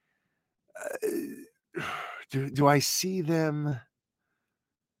 like, do I see them?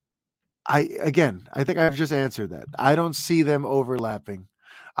 I think I've just answered that. I don't see them overlapping.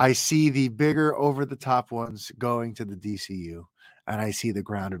 I see the bigger over the top ones going to the DCU, and I see the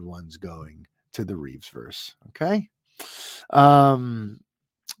grounded ones going to the Reeves verse. Okay. All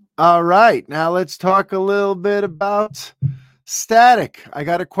right. Now let's talk a little bit about Static. I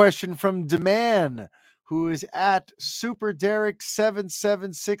got a question from Demand, who is at Super Derek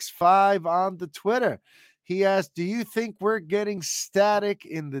 7765 on the Twitter. He asked, do you think we're getting Static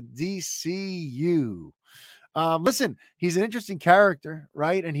in the DCU? Listen, he's an interesting character,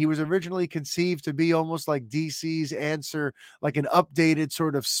 right? And he was originally conceived to be almost like DC's answer, like an updated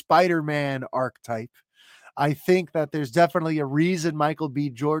sort of Spider-Man archetype. I think that there's definitely a reason Michael B.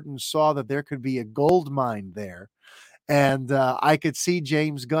 Jordan saw that there could be a gold mine there. And I could see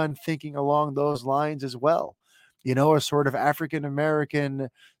James Gunn thinking along those lines as well. A sort of African-American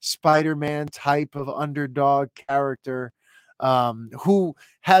Spider-Man type of underdog character who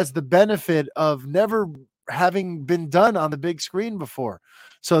has the benefit of never having been done on the big screen before.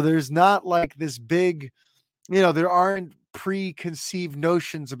 So there's not like this big, there aren't preconceived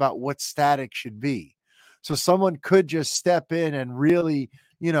notions about what static should be. So someone could just step in and really,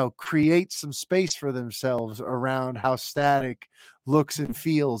 create some space for themselves around how static looks and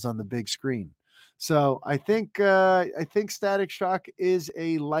feels on the big screen. So I think Static Shock is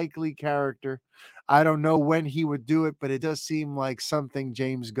a likely character. I don't know when he would do it, but it does seem like something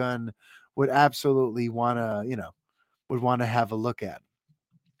James Gunn would absolutely want to, would want to have a look at.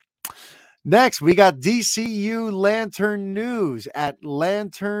 Next, we got DCU Lantern News at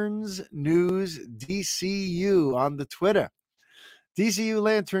Lanterns News DCU on the Twitter. DCU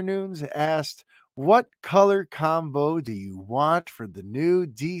Lantern News asked, what color combo do you want for the new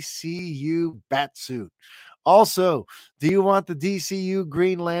DCU Batsuit? Also, do you want the DCU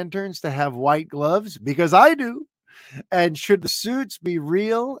Green Lanterns to have white gloves? Because I do. And should the suits be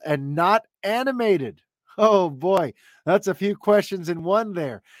real and not animated? Oh boy, that's a few questions in one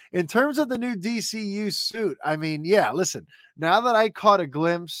there. In terms of the new DCU suit, I mean, yeah, listen, now that I caught a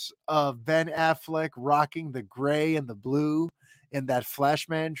glimpse of Ben Affleck rocking the gray and the blue in that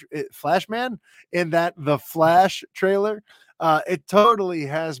Flashman in that The Flash trailer, it totally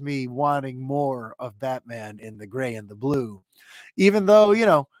has me wanting more of Batman in the gray and the blue. Even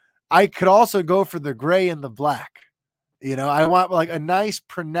though, I could also go for the gray and the black. I want like a nice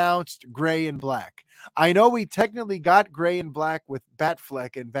pronounced gray and black. I know we technically got gray and black with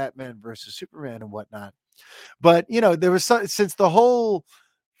Batfleck and Batman versus Superman and whatnot, but there was since the whole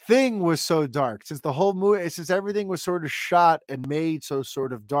thing was so dark, since the whole movie, since everything was sort of shot and made so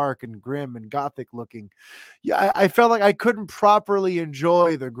sort of dark and grim and gothic looking, yeah, I felt like I couldn't properly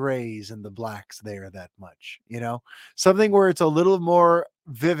enjoy the grays and the blacks there that much. Something where it's a little more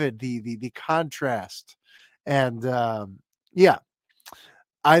vivid, the contrast, and yeah,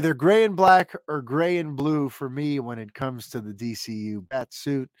 either gray and black or gray and blue for me when it comes to the DCU bat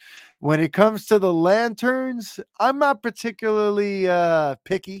suit. When it comes to the lanterns, I'm not particularly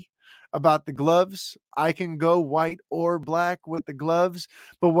picky about the gloves. I can go white or black with the gloves,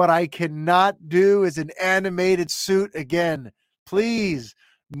 but what I cannot do is an animated suit again. Please,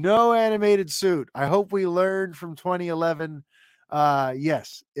 no animated suit. I hope we learned from 2011.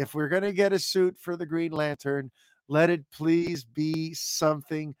 Yes, if we're going to get a suit for the Green Lantern, let it please be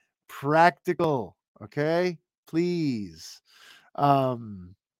something practical. Okay? Please.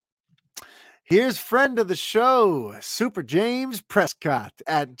 Um, Here's friend of the show, Super James Prescott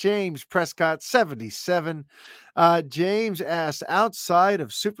at James Prescott 77. James asks, outside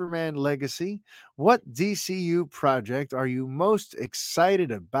of Superman Legacy, what DCU project are you most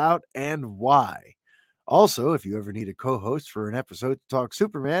excited about and why? Also, if you ever need a co-host for an episode to talk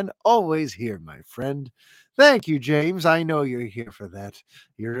Superman, always here, my friend. Thank you, James. I know you're here for that.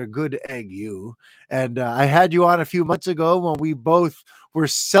 You're a good egg, you. And I had you on a few months ago when we both were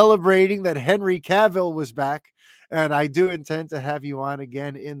celebrating that Henry Cavill was back. And I do intend to have you on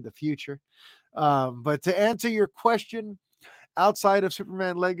again in the future. But to answer your question, outside of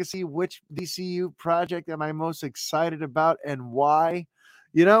Superman Legacy, which DCU project am I most excited about and why?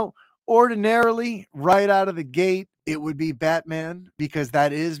 Ordinarily, right out of the gate, it would be Batman because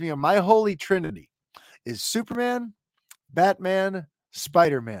that is my holy trinity is Superman, Batman,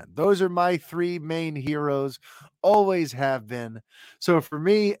 Spider-Man. Those are my three main heroes, always have been. So for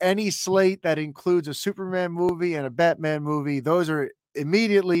me, any slate that includes a Superman movie and a Batman movie, those are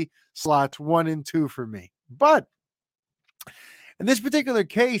immediately slots 1 and 2 for me. But in this particular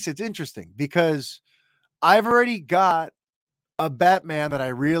case, it's interesting because I've already got a Batman that I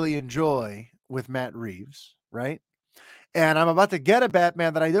really enjoy with Matt Reeves, right? And I'm about to get a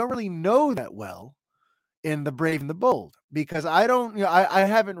Batman that I don't really know that well in The Brave and the Bold because I don't, I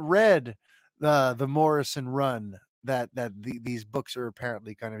haven't read the Morrison run that these books are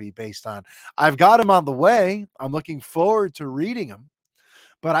apparently going to be based on. I've got them on the way. I'm looking forward to reading them,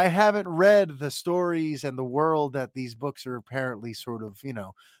 but I haven't read the stories and the world that these books are apparently sort of,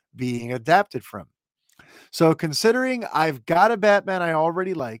 being adapted from. So considering I've got a Batman I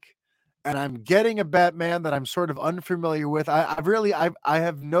already like, and I'm getting a Batman that I'm sort of unfamiliar with, I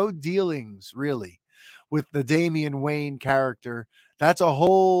have no dealings really with the Damian Wayne character. That's a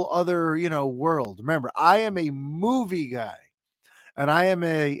whole other, world. Remember, I am a movie guy, and I am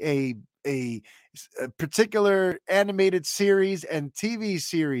a particular animated series and TV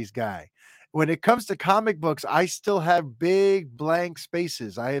series guy. When it comes to comic books, I still have big blank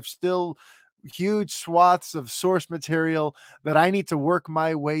spaces. I have still huge swaths of source material that I need to work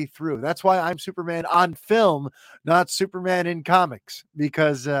my way through. That's why I'm Superman on film, not Superman in comics,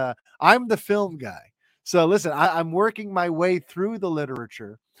 because I'm the film guy. So listen, I'm working my way through the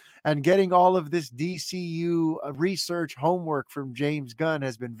literature. and getting all of this DCU research homework from James Gunn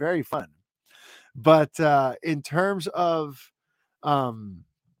has been very fun. But um, in terms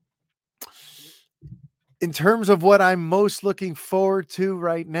of what I'm most looking forward to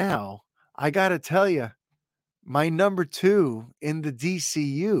right now, I got to tell you, my number 2 in the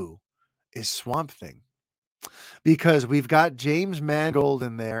DCU is Swamp Thing, because we've got James Mangold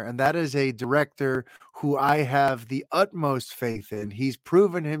in there, and that is a director who I have the utmost faith in. He's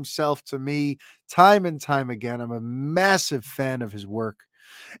proven himself to me time and time again. I'm a massive fan of his work.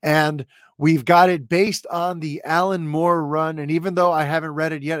 And we've got it based on the Alan Moore run. And even though I haven't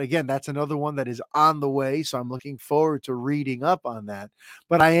read it yet, again, that's another one that is on the way. So I'm looking forward to reading up on that.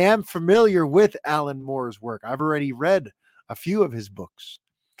 But I am familiar with Alan Moore's work. I've already read a few of his books.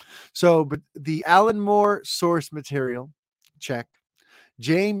 So, but the Alan Moore source material, check.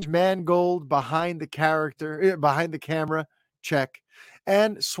 James Mangold behind the camera, check.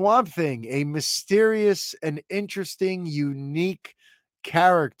 And Swamp Thing, a mysterious and interesting, unique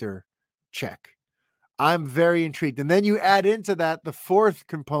character, check. I'm very intrigued. And then you add into that the fourth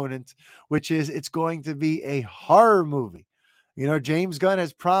component, which is it's going to be a horror movie. You know, James Gunn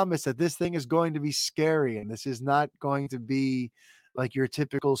has promised that this thing is going to be scary, and this is not going to be like your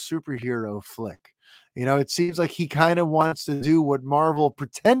typical superhero flick. You know, it seems like he kind of wants to do what Marvel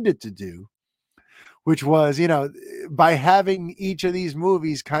pretended to do, which was, you know, by having each of these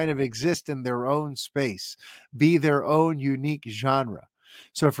movies kind of exist in their own space, be their own unique genre.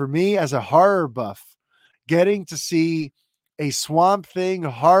 So for me, as a horror buff, getting to see a Swamp Thing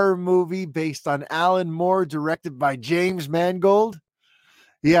horror movie based on Alan Moore, directed by James Mangold,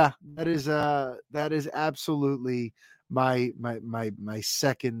 yeah, that is absolutely my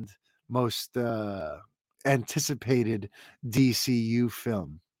second most anticipated DCU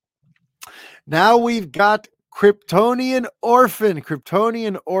film. Now we've got Kryptonian Orphan.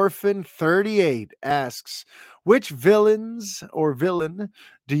 Kryptonian Orphan 38 asks, which villains or villain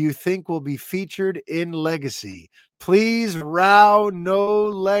do you think will be featured in Legacy? Please, Rao, no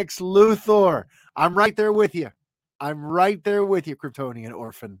Lex Luthor. I'm right there with you. I'm right there with you, Kryptonian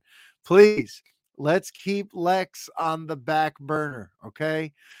Orphan. Please, let's keep Lex on the back burner,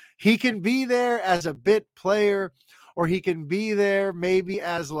 okay? He can be there as a bit player, or he can be there maybe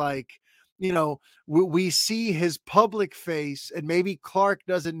as like, you know, we see his public face, and maybe Clark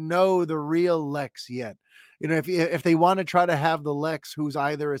doesn't know the real Lex yet. You know, if they want to try to have the Lex who's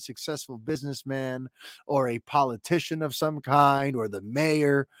either a successful businessman or a politician of some kind or the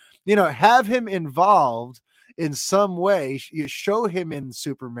mayor, you know, have him involved in some way. You show him in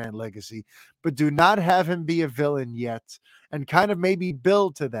Superman Legacy, but do not have him be a villain yet, and kind of maybe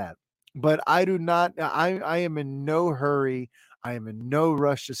build to that. But I do not. I am in no hurry. I am in no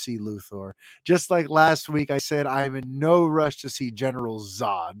rush to see Luthor. Just like last week, I said I am in no rush to see General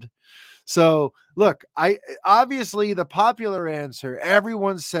Zod. So look, I obviously the popular answer,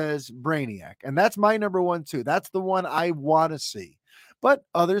 everyone says Brainiac, and that's my number one too. That's the one I want to see. But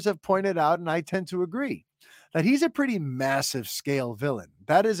others have pointed out, and I tend to agree, that he's a pretty massive scale villain.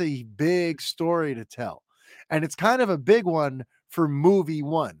 That is a big story to tell. And it's kind of a big one for movie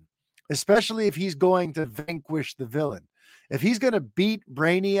one, especially if he's going to vanquish the villain. If he's going to beat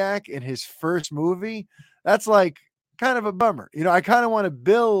Brainiac in his first movie, that's like kind of a bummer. You know, I kind of want to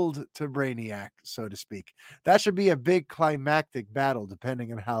build to Brainiac, so to speak. That should be a big climactic battle,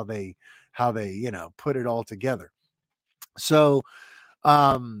 depending on how they, you know, put it all together. So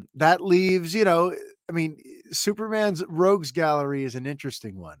that leaves, you know, I mean, Superman's rogues gallery is an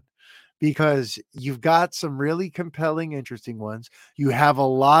interesting one, because you've got some really compelling, interesting ones. You have a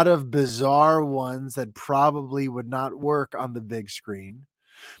lot of bizarre ones that probably would not work on the big screen.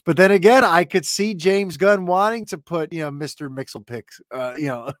 But then again, I could see James Gunn wanting to put, you know, Mr. Mixelpix, you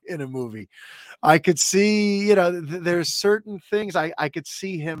know, in a movie. I could see, you know, there's certain things I could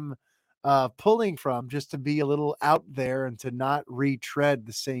see him pulling from, just to be a little out there and to not retread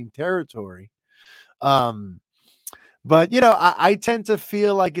the same territory. Um, but, you know, I tend to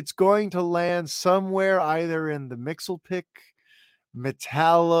feel like it's going to land somewhere either in the Mixelpick,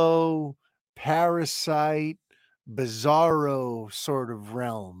 Metallo, Parasite, Bizarro sort of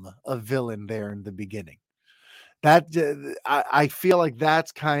realm of villain there in the beginning. That I feel like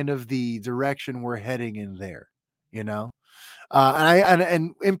that's kind of the direction we're heading in there, you know.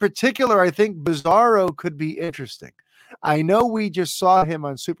 And in particular, I think Bizarro could be interesting. I know we just saw him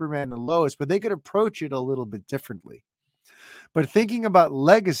on Superman and Lois, but they could approach it a little bit differently. But thinking about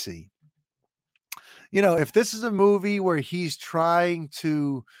Legacy, you know, if this is a movie where he's trying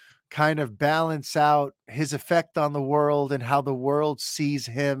to kind of balance out his effect on the world and how the world sees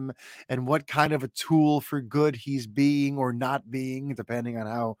him and what kind of a tool for good he's being or not being, depending on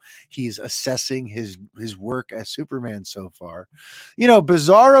how he's assessing his work as Superman so far.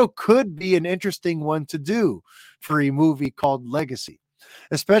 Bizarro could be an interesting one to do for a movie called Legacy,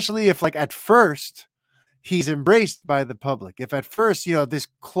 especially if, like, at first he's embraced by the public. If at first, this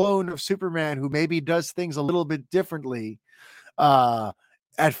clone of Superman who maybe does things a little bit differently, uh,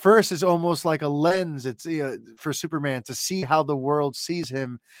 at first is almost like a lens. It's for Superman to see how the world sees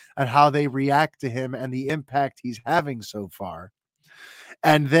him and how they react to him and the impact he's having so far.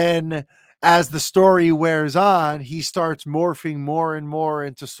 And then as the story wears on, he starts morphing more and more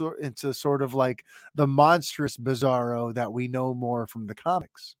into sort of like the monstrous Bizarro that we know more from the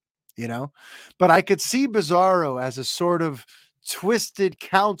comics, you know? But I could see Bizarro as a sort of twisted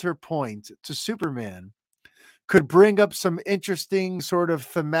counterpoint to Superman, could bring up some interesting sort of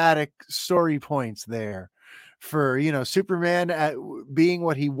thematic story points there for, Superman at being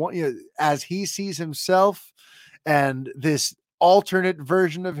what he wants, as he sees himself, and this alternate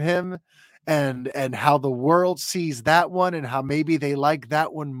version of him, and how the world sees that one, and how maybe they like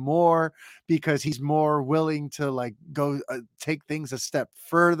that one more because he's more willing to, like, go take things a step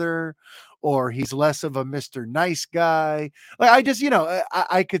further, or he's less of a Mr. Nice Guy. Like, I just,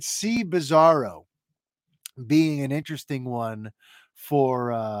 I could see Bizarro being an interesting one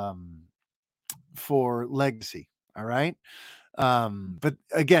for Legacy. All right. But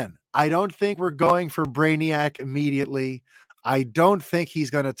again, I don't think we're going for Brainiac immediately. I don't think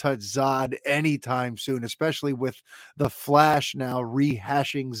he's going to touch Zod anytime soon, especially with the Flash now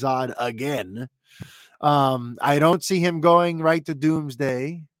rehashing Zod again. I don't see him going right to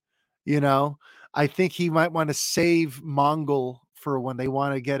Doomsday. You know, I think he might want to save Mongol for when they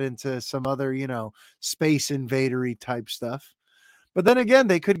want to get into some other, space invadery type stuff. But then again,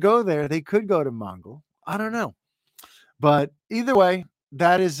 they could go there. They could go to Mongol. I don't know. But either way,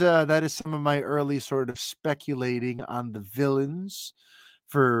 that is some of my early sort of speculating on the villains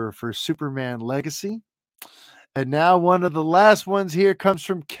for Superman Legacy. And now one of the last ones here comes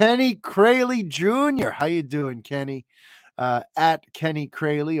from Kenny Crayley Jr. How you doing, Kenny? At Kenny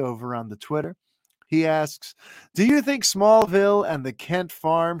Crayley over on the Twitter. He asks, do you think Smallville and the Kent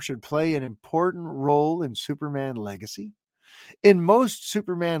Farm should play an important role in Superman Legacy? In most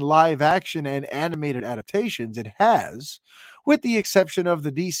Superman live action and animated adaptations, it has, with the exception of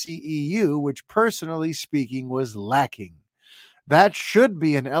the DCEU, which personally speaking was lacking. That should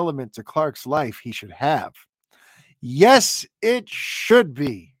be an element to Clark's life he should have. Yes, it should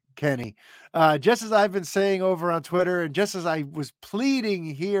be, Kenny. Just as I've been saying over on Twitter, and just as I was pleading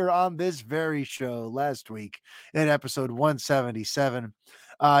here on this very show last week in episode 177,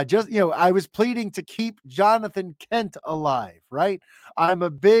 I was pleading to keep Jonathan Kent alive, right? I'm a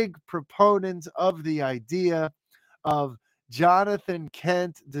big proponent of the idea of Jonathan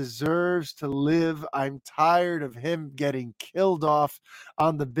Kent deserves to live. I'm tired of him getting killed off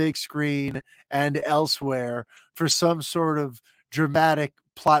on the big screen and elsewhere for some sort of dramatic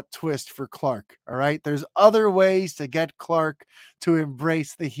plot twist for Clark. All right. There's other ways to get Clark to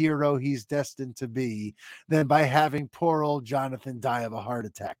embrace the hero he's destined to be than by having poor old Jonathan die of a heart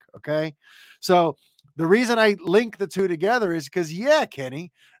attack. Okay. So the reason I link the two together is because, yeah,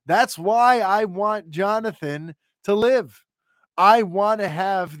 Kenny, that's why I want Jonathan to live. I want to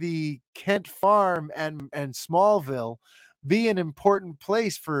have the Kent Farm and Smallville be an important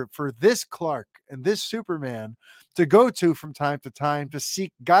place for this Clark and this Superman to go to from time to time to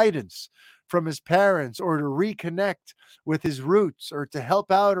seek guidance from his parents, or to reconnect with his roots, or to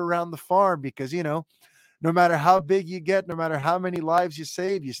help out around the farm, because, no matter how big you get, no matter how many lives you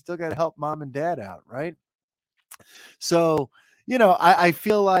save, you still got to help mom and dad out, right? So, I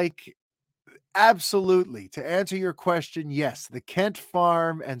feel like, absolutely, to answer your question, yes, the Kent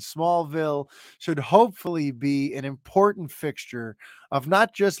Farm and Smallville should hopefully be an important fixture of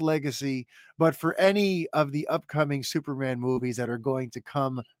not just Legacy, but for any of the upcoming Superman movies that are going to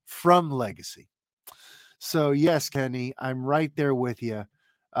come from Legacy. So, yes, Kenny, I'm right there with you.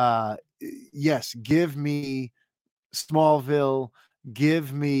 Yes, give me Smallville,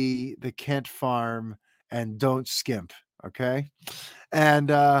 give me the Kent Farm, and don't skimp. Okay. And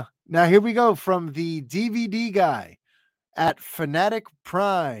now here we go from the DVD guy at Fanatic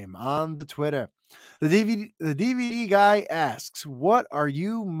Prime on the Twitter. The DVD guy asks, what are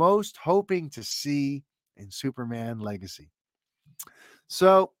you most hoping to see in Superman Legacy?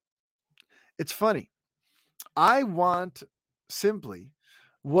 So it's funny. I want simply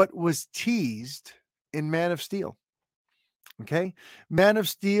what was teased in Man of Steel. Okay. Man of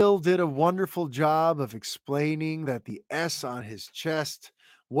Steel did a wonderful job of explaining that the S on his chest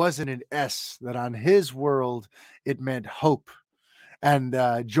wasn't an S, that on his world it meant hope. And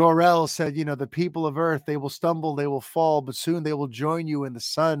Jor-El said, the people of Earth, they will stumble, they will fall, but soon they will join you in the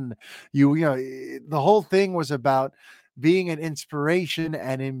sun. The whole thing was about being an inspiration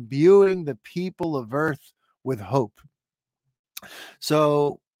and imbuing the people of Earth with hope.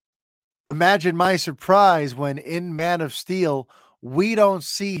 So imagine my surprise when in Man of Steel, we don't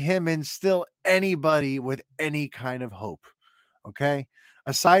see him instill anybody with any kind of hope. Okay.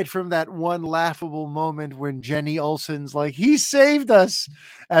 Aside from that one laughable moment when Jenny Olsen's like, he saved us,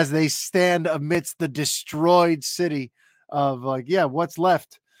 as they stand amidst the destroyed city of like, yeah, what's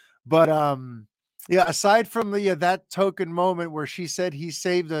left. But yeah, aside from the that token moment where she said he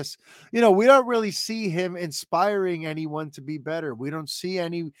saved us, we don't really see him inspiring anyone to be better. We don't see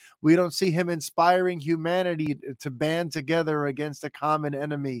him inspiring humanity to band together against a common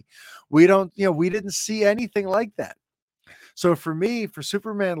enemy. We didn't see anything like that. So for me, for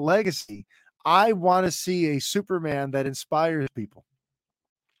Superman Legacy, I want to see a Superman that inspires people.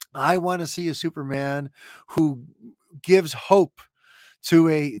 I want to see a Superman who gives hope to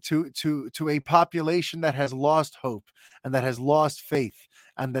a population that has lost hope and that has lost faith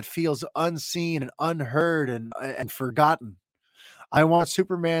and that feels unseen and unheard and forgotten. I want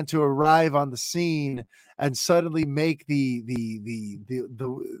Superman to arrive on the scene and suddenly make the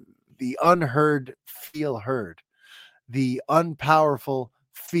unheard feel heard, the unpowerful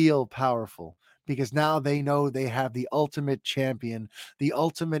feel powerful, because now they know they have the ultimate champion, the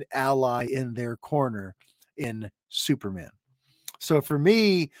ultimate ally in their corner in Superman. So for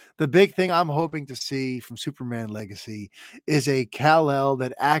me, the big thing I'm hoping to see from Superman Legacy is a Kal-El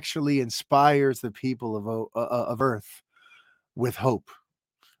that actually inspires the people of Earth with hope.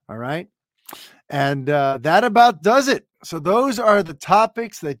 All right. And that about does it. So those are the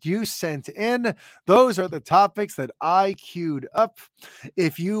topics that you sent in. Those are the topics that I queued up.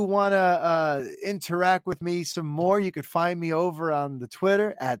 If you want to interact with me some more, you could find me over on the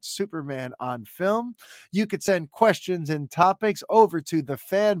Twitter at Superman on Film. You could send questions and topics over to the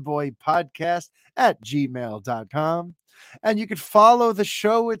Fanboy Podcast at gmail.com. And you could follow the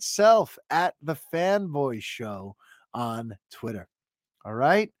show itself at the Fanboy Show on Twitter. All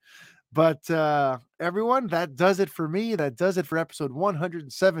right. But everyone, that does it for me. That does it for episode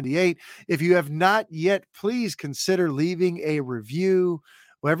 178. If you have not yet, please consider leaving a review.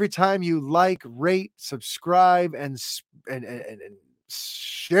 Well, every time you like, rate, subscribe, and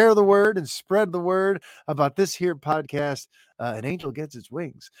share the word and spread the word about this here podcast, an angel gets its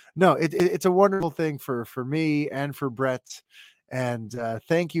wings. No, it's a wonderful thing for me and for Brett. And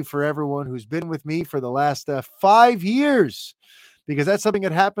thank you for everyone who's been with me for the last 5 years, because that's something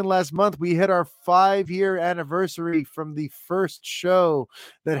that happened last month. We hit our 5-year anniversary from the first show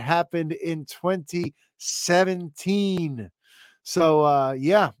that happened in 2017. So,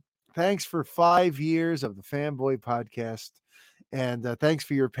 yeah, thanks for 5 years of the Fanboy Podcast. And thanks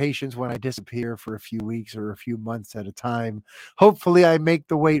for your patience when I disappear for a few weeks or a few months at a time. Hopefully I make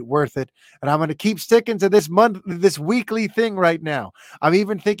the wait worth it. And I'm going to keep sticking to this weekly thing right now. I'm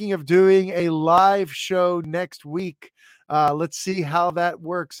even thinking of doing a live show next week. Let's see how that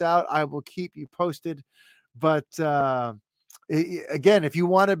works out. I will keep you posted. But again, if you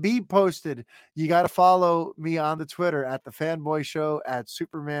want to be posted, you got to follow me on the Twitter at the Fanboy Show, at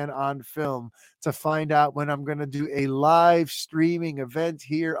Superman on Film, to find out when I'm going to do a live streaming event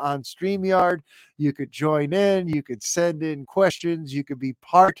here on StreamYard. You could join in, you could send in questions, you could be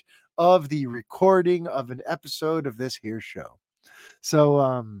part of the recording of an episode of this here show.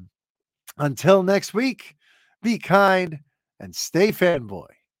 So until next week, be kind and stay fanboy.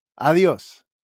 Adios.